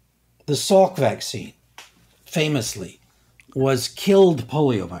 The Salk vaccine, famously, was killed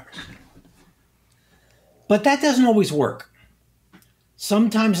poliovirus. But that doesn't always work.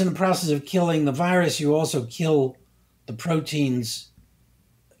 Sometimes in the process of killing the virus, you also kill the protein's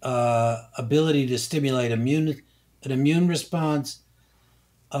ability to stimulate an immune response.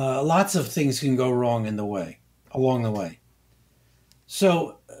 Lots of things can go wrong along the way.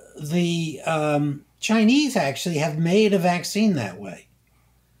 So the Chinese actually have made a vaccine that way.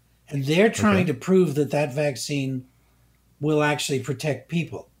 And they're trying to prove that vaccine will actually protect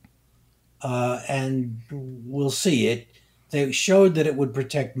people. And we'll see it. They showed that it would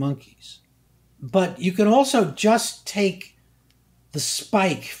protect monkeys. But you can also just take the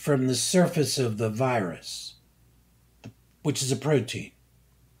spike from the surface of the virus, which is a protein,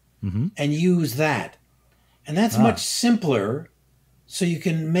 and use that. And that's much simpler, so you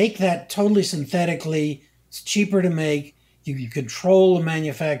can make that totally synthetically. It's cheaper to make. You can control the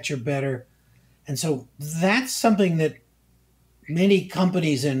manufacture better. And so that's something that many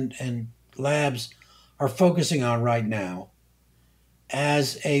companies and labs are focusing on right now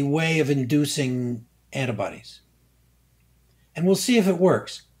as a way of inducing antibodies. And we'll see if it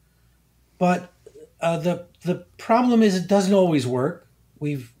works. But the problem is it doesn't always work.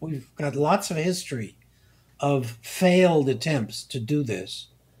 We've got lots of history of failed attempts to do this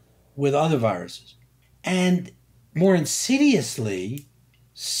with other viruses. And more insidiously,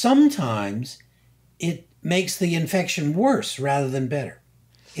 sometimes it makes the infection worse rather than better.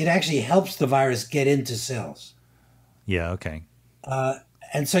 It actually helps the virus get into cells. Yeah, okay.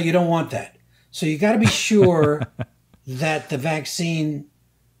 And so you don't want that. So you got to be sure that the vaccine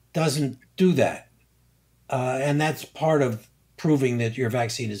doesn't do that. And that's part of proving that your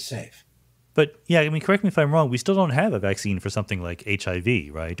vaccine is safe. But yeah, I mean, correct me if I'm wrong, we still don't have a vaccine for something like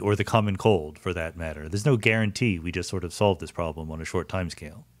HIV, right? Or the common cold, for that matter. There's no guarantee we just sort of solved this problem on a short time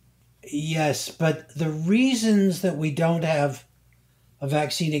scale. Yes, but the reasons that we don't have a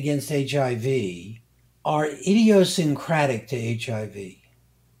vaccine against HIV are idiosyncratic to HIV.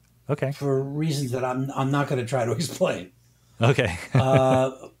 Okay. For reasons that I'm not going to try to explain. Okay.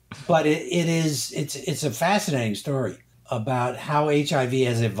 But it's a fascinating story about how HIV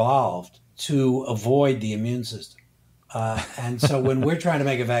has evolved to avoid the immune system. And so when we're trying to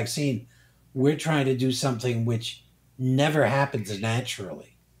make a vaccine, we're trying to do something which never happens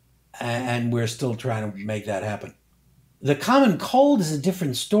naturally. And we're still trying to make that happen. The common cold is a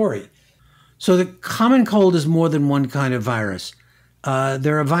different story. So the common cold is more than one kind of virus.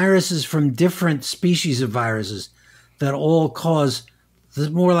 There are viruses from different species of viruses that all cause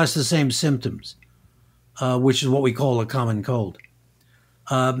more or less the same symptoms, which is what we call a common cold.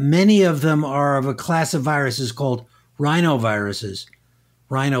 Many of them are of a class of viruses called rhinoviruses,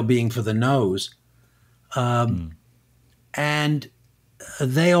 rhino being for the nose. And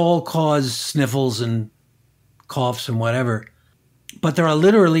they all cause sniffles and coughs and whatever. But there are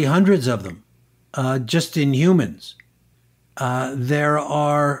literally hundreds of them, just in humans. There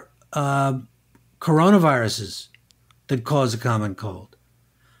are coronaviruses that cause the common cold.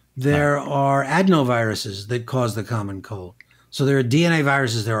 There are adenoviruses that cause the common cold. So there are DNA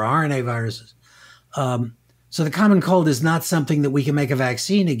viruses, there are RNA viruses. So the common cold is not something that we can make a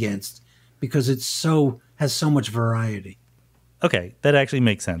vaccine against because has so much variety. Okay, that actually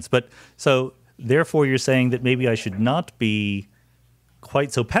makes sense. But so therefore you're saying that maybe I should not be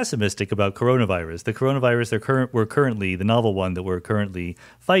quite so pessimistic about coronavirus. The coronavirus we're currently, the novel one that we're currently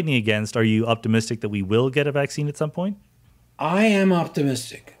fighting against, are you optimistic that we will get a vaccine at some point? I am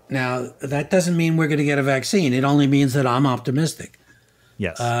optimistic. Now, that doesn't mean we're going to get a vaccine. It only means that I'm optimistic.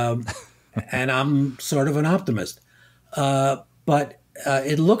 Yes. And I'm sort of an optimist. But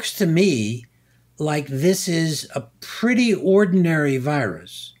it looks to me like this is a pretty ordinary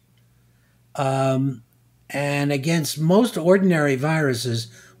virus. And against most ordinary viruses,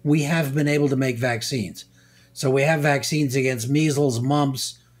 we have been able to make vaccines. So we have vaccines against measles,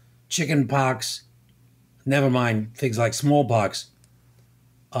 mumps, chickenpox, never mind things like smallpox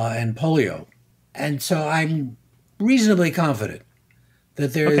and polio. And so I'm reasonably confident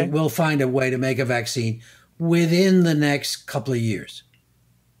that we'll find a way to make a vaccine within the next couple of years.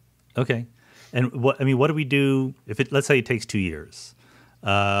 Okay. And what do we do if let's say it takes 2 years?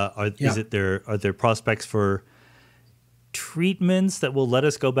 Are there prospects for treatments that will let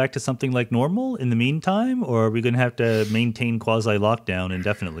us go back to something like normal in the meantime, or are we going to have to maintain quasi-lockdown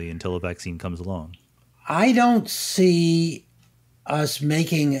indefinitely until a vaccine comes along? I don't see us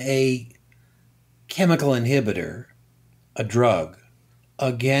making a chemical inhibitor, a drug,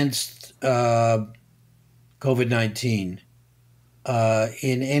 against COVID-19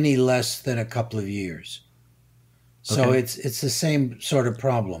 in any less than a couple of years. So Okay. it's the same sort of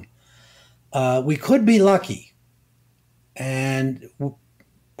problem. We could be lucky, and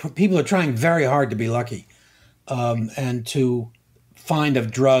people are trying very hard to be lucky and to find a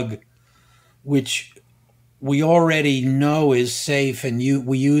drug which we already know is safe and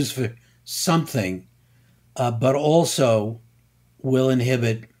we use for something, but also will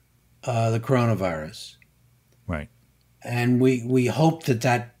inhibit the coronavirus. Right. And we hope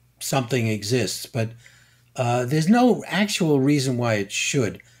that something exists, but there's no actual reason why it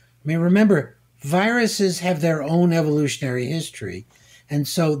should. I mean, remember, viruses have their own evolutionary history, and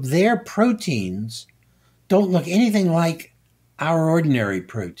so their proteins don't look anything like our ordinary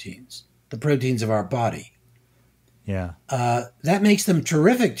proteins, the proteins of our body. Yeah. That makes them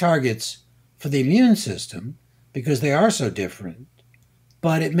terrific targets for the immune system because they are so different,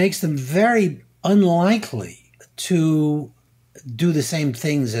 but it makes them very unlikely to do the same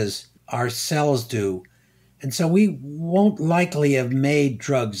things as our cells do. And so we won't likely have made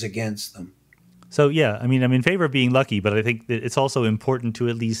drugs against them. So, yeah, I mean, I'm in favor of being lucky, but I think that it's also important to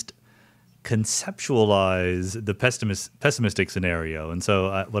at least conceptualize the pessimistic scenario. And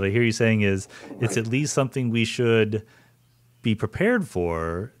so what I hear you saying is it's at least something we should be prepared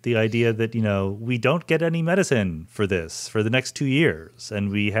for, the idea that, we don't get any medicine for this for the next 2 years. And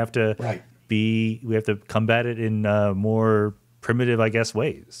we have to we have to combat it in more primitive, I guess,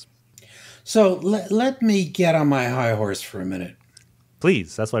 ways. So let me get on my high horse for a minute.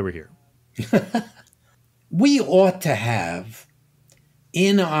 Please, that's why we're here. We ought to have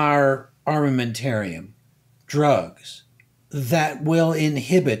in our armamentarium drugs that will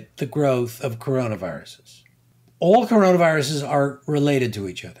inhibit the growth of coronaviruses. All coronaviruses are related to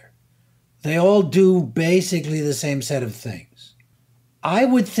each other. They all do basically the same set of things. I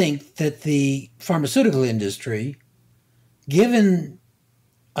would think that the pharmaceutical industry, given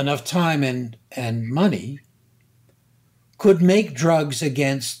enough time and money, could make drugs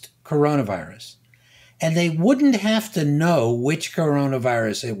against coronavirus. And they wouldn't have to know which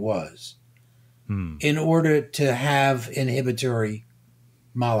coronavirus it was in order to have inhibitory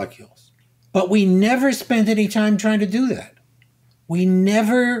molecules. But we never spent any time trying to do that. We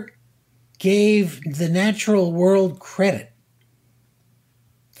never gave the natural world credit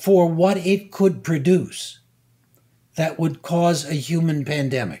for what it could produce that would cause a human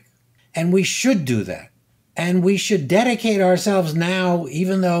pandemic. And we should do that. And we should dedicate ourselves now,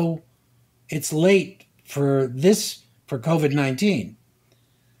 even though it's late for COVID-19.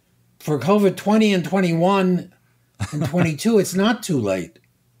 For COVID 20 and 21 and 22, it's not too late.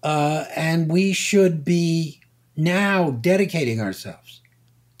 And we should be now dedicating ourselves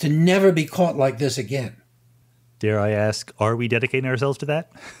to never be caught like this again. Dare I ask, are we dedicating ourselves to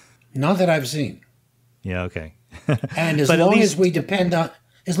that? Not that I've seen. Yeah, okay. And as long as we depend on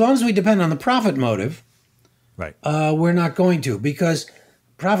the profit motive, right, we're not going to, because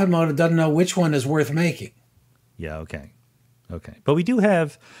profit motive doesn't know which one is worth making. Yeah, okay. But we do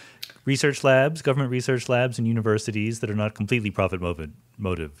have research labs, government research labs, and universities that are not completely profit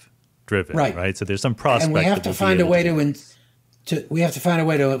motive driven, right? So there's some prospect. And we have to find a way to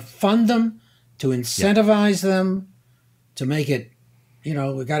fund them, to incentivize them, to make it.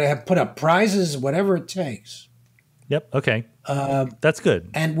 We got to put up prizes, whatever it takes. Yep. Okay. That's good.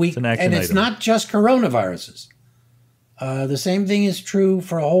 And it's not just coronaviruses. The same thing is true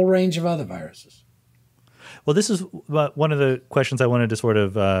for a whole range of other viruses. Well, this is one of the questions I wanted to sort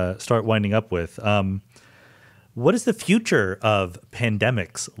of start winding up with. What does the future of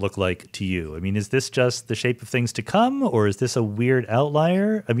pandemics look like to you? I mean, is this just the shape of things to come, or is this a weird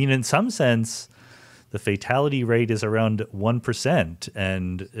outlier? I mean, in some sense, the fatality rate is around 1%,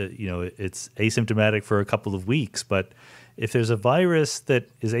 and it's asymptomatic for a couple of weeks. But if there's a virus that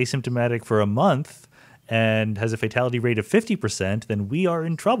is asymptomatic for a month and has a fatality rate of 50%, then we are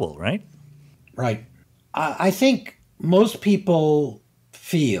in trouble, right? Right. I think most people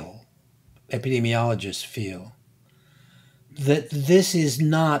epidemiologists feel, that this is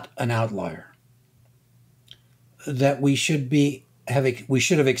not an outlier. That we should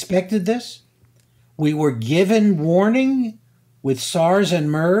have expected this. We were given warning with SARS and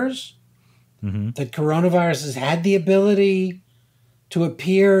MERS that coronaviruses had the ability to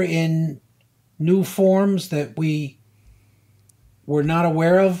appear in new forms that we were not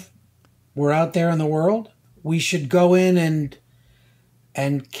aware of, were out there in the world. We should go in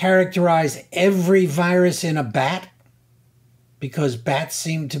and characterize every virus in a bat, because bats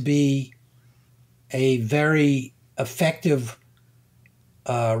seem to be a very effective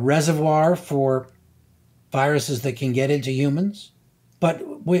reservoir for viruses that can get into humans. But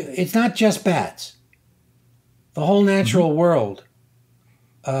it's not just bats. The whole natural world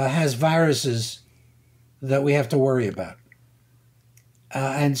has viruses that we have to worry about.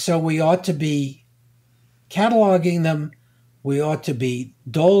 And so we ought to be cataloging them. We ought to be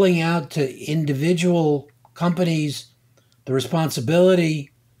doling out to individual companies the responsibility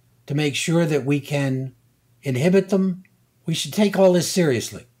to make sure that we can inhibit them. We should take all this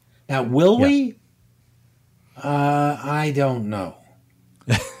seriously. Now, will we? I don't know.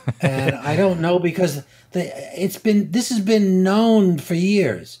 And I don't know because this has been known for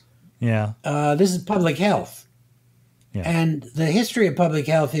years. Yeah. This is public health. Yeah. And the history of public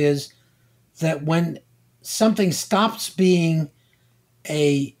health is that when something stops being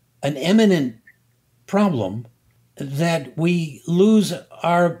an imminent problem, that we lose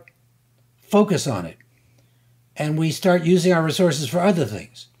our focus on it. and we start using our resources for other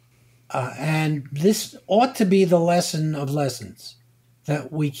things. And this ought to be the lesson of lessons,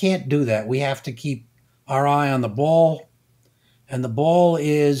 that we can't do that. We have to keep our eye on the ball, and the ball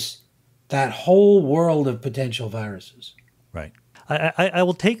is that whole world of potential viruses. Right. I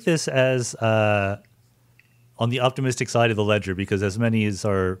will take this as on the optimistic side of the ledger, because as many as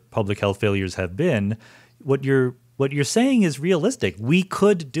our public health failures have been, what you're saying is realistic. We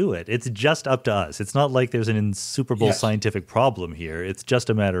could do it. It's just up to us. It's not like there's an insuperable scientific problem here. It's just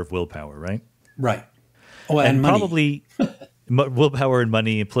a matter of willpower, right? Right. Oh, and money. Probably willpower and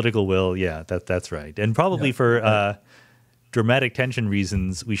money and political will. Yeah, that's right. And probably for dramatic tension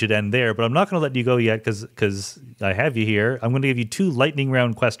reasons, we should end there. But I'm not going to let you go yet because I have you here. I'm going to give you 2 lightning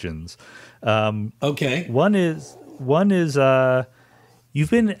round questions. Okay. One is you've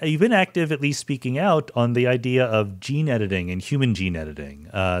been active, at least speaking out on the idea of gene editing and human gene editing.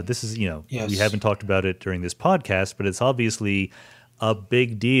 This is, we haven't talked about it during this podcast, but it's obviously a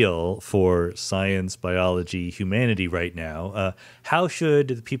big deal for science, biology, humanity right now. How should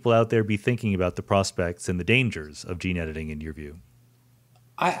the people out there be thinking about the prospects and the dangers of gene editing in your view?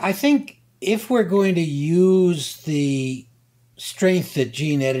 I think if we're going to use the strength that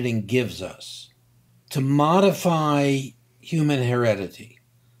gene editing gives us to modify human heredity,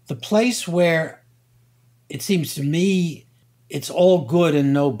 the place where it seems to me it's all good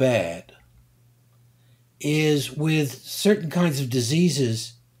and no bad is with certain kinds of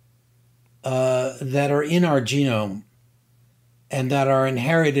diseases that are in our genome and that are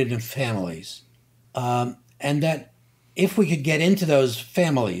inherited in families. And that if we could get into those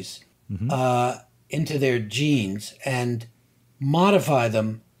families, into their genes and modify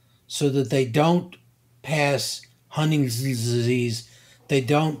them so that they don't pass Huntington's disease, they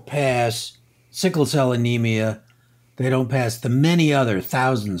don't pass sickle cell anemia, they don't pass the many other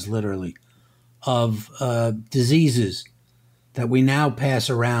thousands, literally, of diseases that we now pass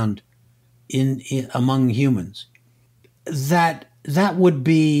around in among humans. That would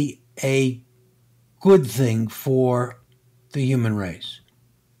be a good thing for the human race.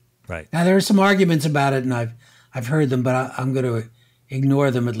 Right. Now there are some arguments about it, and I've heard them, but I'm going to ignore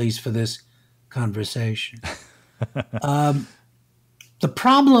them at least for this conversation. The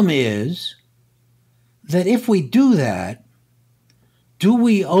problem is that if we do that, do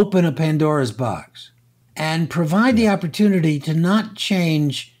we open a Pandora's box and provide the opportunity to not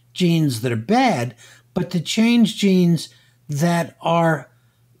change genes that are bad, but to change genes that are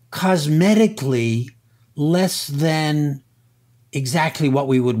cosmetically less than exactly what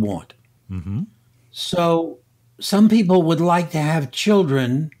we would want? Mm-hmm. So some people would like to have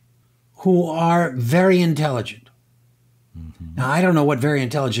children who are very intelligent. Mm-hmm. Now, I don't know what very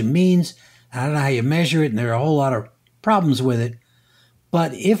intelligent means. I don't know how you measure it, and there are a whole lot of problems with it.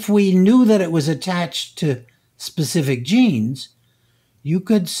 But if we knew that it was attached to specific genes, you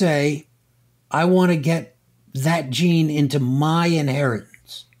could say, I want to get that gene into my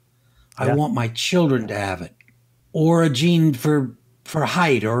inheritance. I want my children to have it. Or a gene for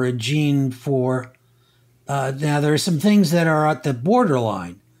height, or a gene for... now, there are some things that are at the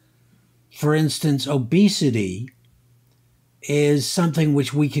borderline. For instance, obesity is something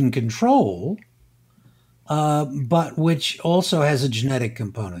which we can control, but which also has a genetic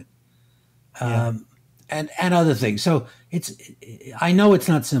component, and other things. So I know it's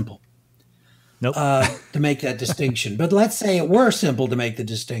not simple to make that distinction. But let's say it were simple to make the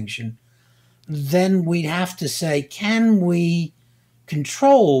distinction, then we'd have to say, can we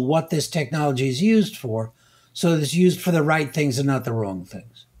control what this technology is used for so that it's used for the right things and not the wrong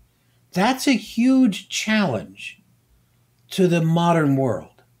things? That's a huge challenge to the modern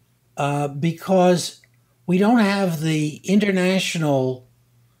world because we don't have the international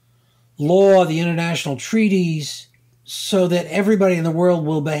law, the international treaties, so that everybody in the world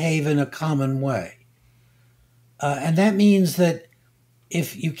will behave in a common way. And that means that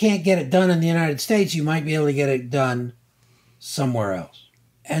if you can't get it done in the United States, you might be able to get it done somewhere else.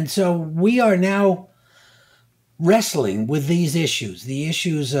 And so we are now wrestling with these issues, the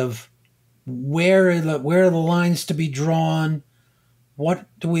issues of where are the lines to be drawn, what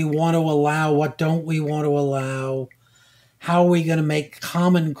do we want to allow, what don't we want to allow, how are we going to make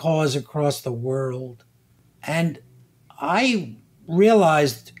common cause across the world. And I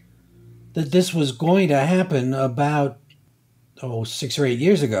realized that this was going to happen about 6 or 8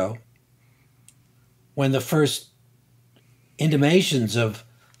 years ago, when the first intimations of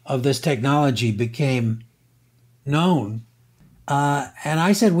this technology became known. And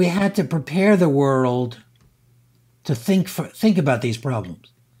I said we had to prepare the world to think about these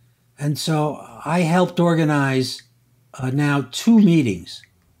problems. And so I helped organize now 2 meetings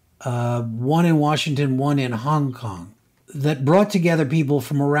one in Washington, one in Hong Kong, that brought together people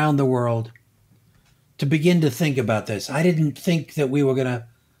from around the world to begin to think about this. I didn't think that we were going to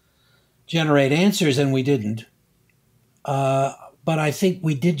generate answers, and we didn't. But I think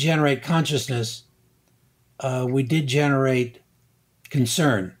we did generate consciousness. We did generate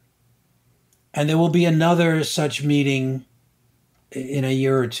concern. And there will be another such meeting in a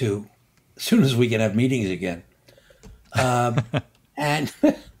year or two, as soon as we can have meetings again. And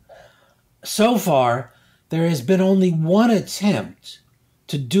so far, there has been only one attempt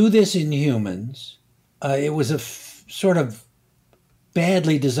to do this in humans. It was a sort of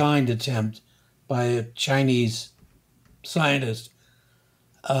badly designed attempt by a Chinese scientist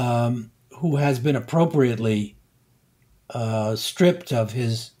who has been appropriately stripped of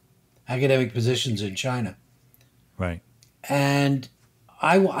his academic positions in China. Right. And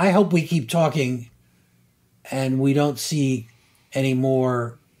I hope we keep talking and we don't see any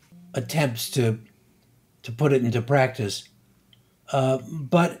more attempts to put it into practice.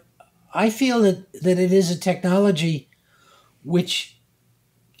 But I feel that it is a technology which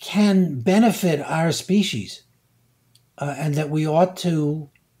can benefit our species, and that we ought to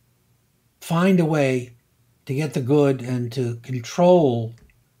find a way to get the good and to control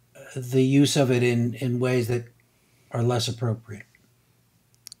the use of it in ways that are less appropriate.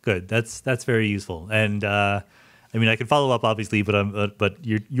 Good. That's very useful. And I mean, I can follow up obviously, but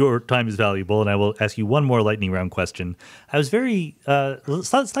your time is valuable, and I will ask you one more lightning round question. I was very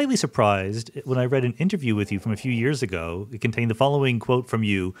slightly surprised when I read an interview with you from a few years ago. It contained the following quote from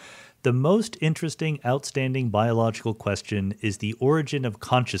you: "The most interesting, outstanding biological question is the origin of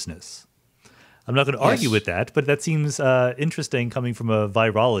consciousness." I'm not going to argue with that, but that seems interesting coming from a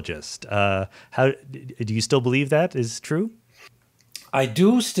virologist. How do you still believe that is true? I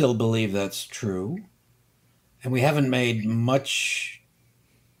do still believe that's true. And we haven't made much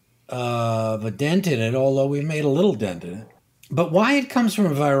of a dent in it, although we made a little dent in it. But why it comes from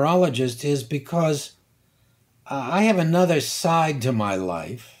a virologist is because I have another side to my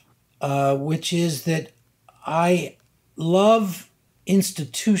life, which is that I love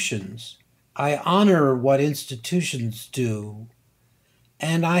institutions. I honor what institutions do.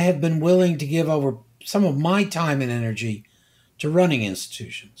 And I have been willing to give over some of my time and energy to running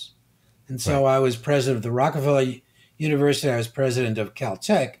institutions. And so I was president of the Rockefeller University. I was president of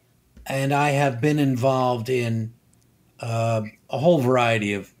Caltech. And I have been involved in a whole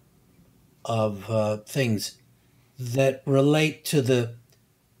variety of things that relate to the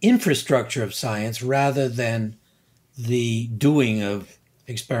infrastructure of science rather than the doing of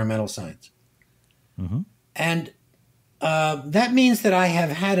experimental science. Mm-hmm. And that means that I have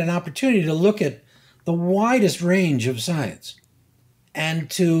had an opportunity to look at the widest range of science and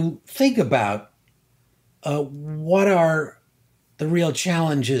to think about what are the real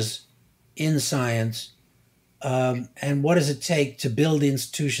challenges in science, and what does it take to build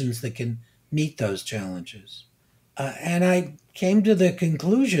institutions that can meet those challenges. And I came to the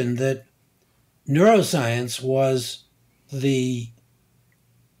conclusion that neuroscience was the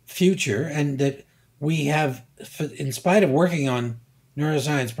future, and that we have, in spite of working on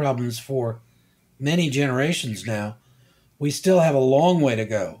neuroscience problems for many generations now, we still have a long way to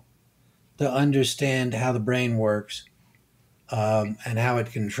go to understand how the brain works, and how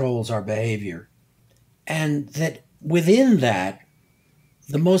it controls our behavior. And that within that,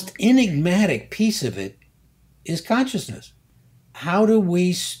 the most enigmatic piece of it is consciousness. How do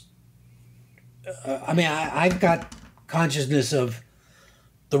we... I've got consciousness of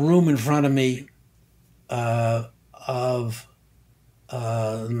the room in front of me, of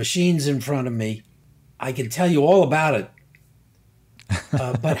the machines in front of me. I can tell you all about it.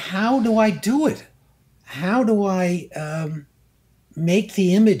 But how do I do it? How do I make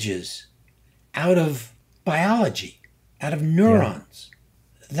the images out of biology, out of neurons?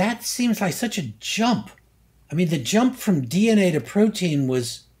 Yeah. That seems like such a jump. I mean, the jump from DNA to protein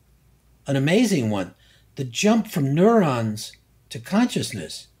was an amazing one. The jump from neurons to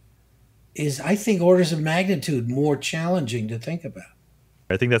consciousness is, I think, orders of magnitude more challenging to think about.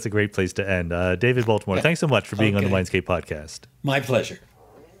 I think that's a great place to end. David Baltimore, thanks so much for being on the Mindscape podcast. My pleasure.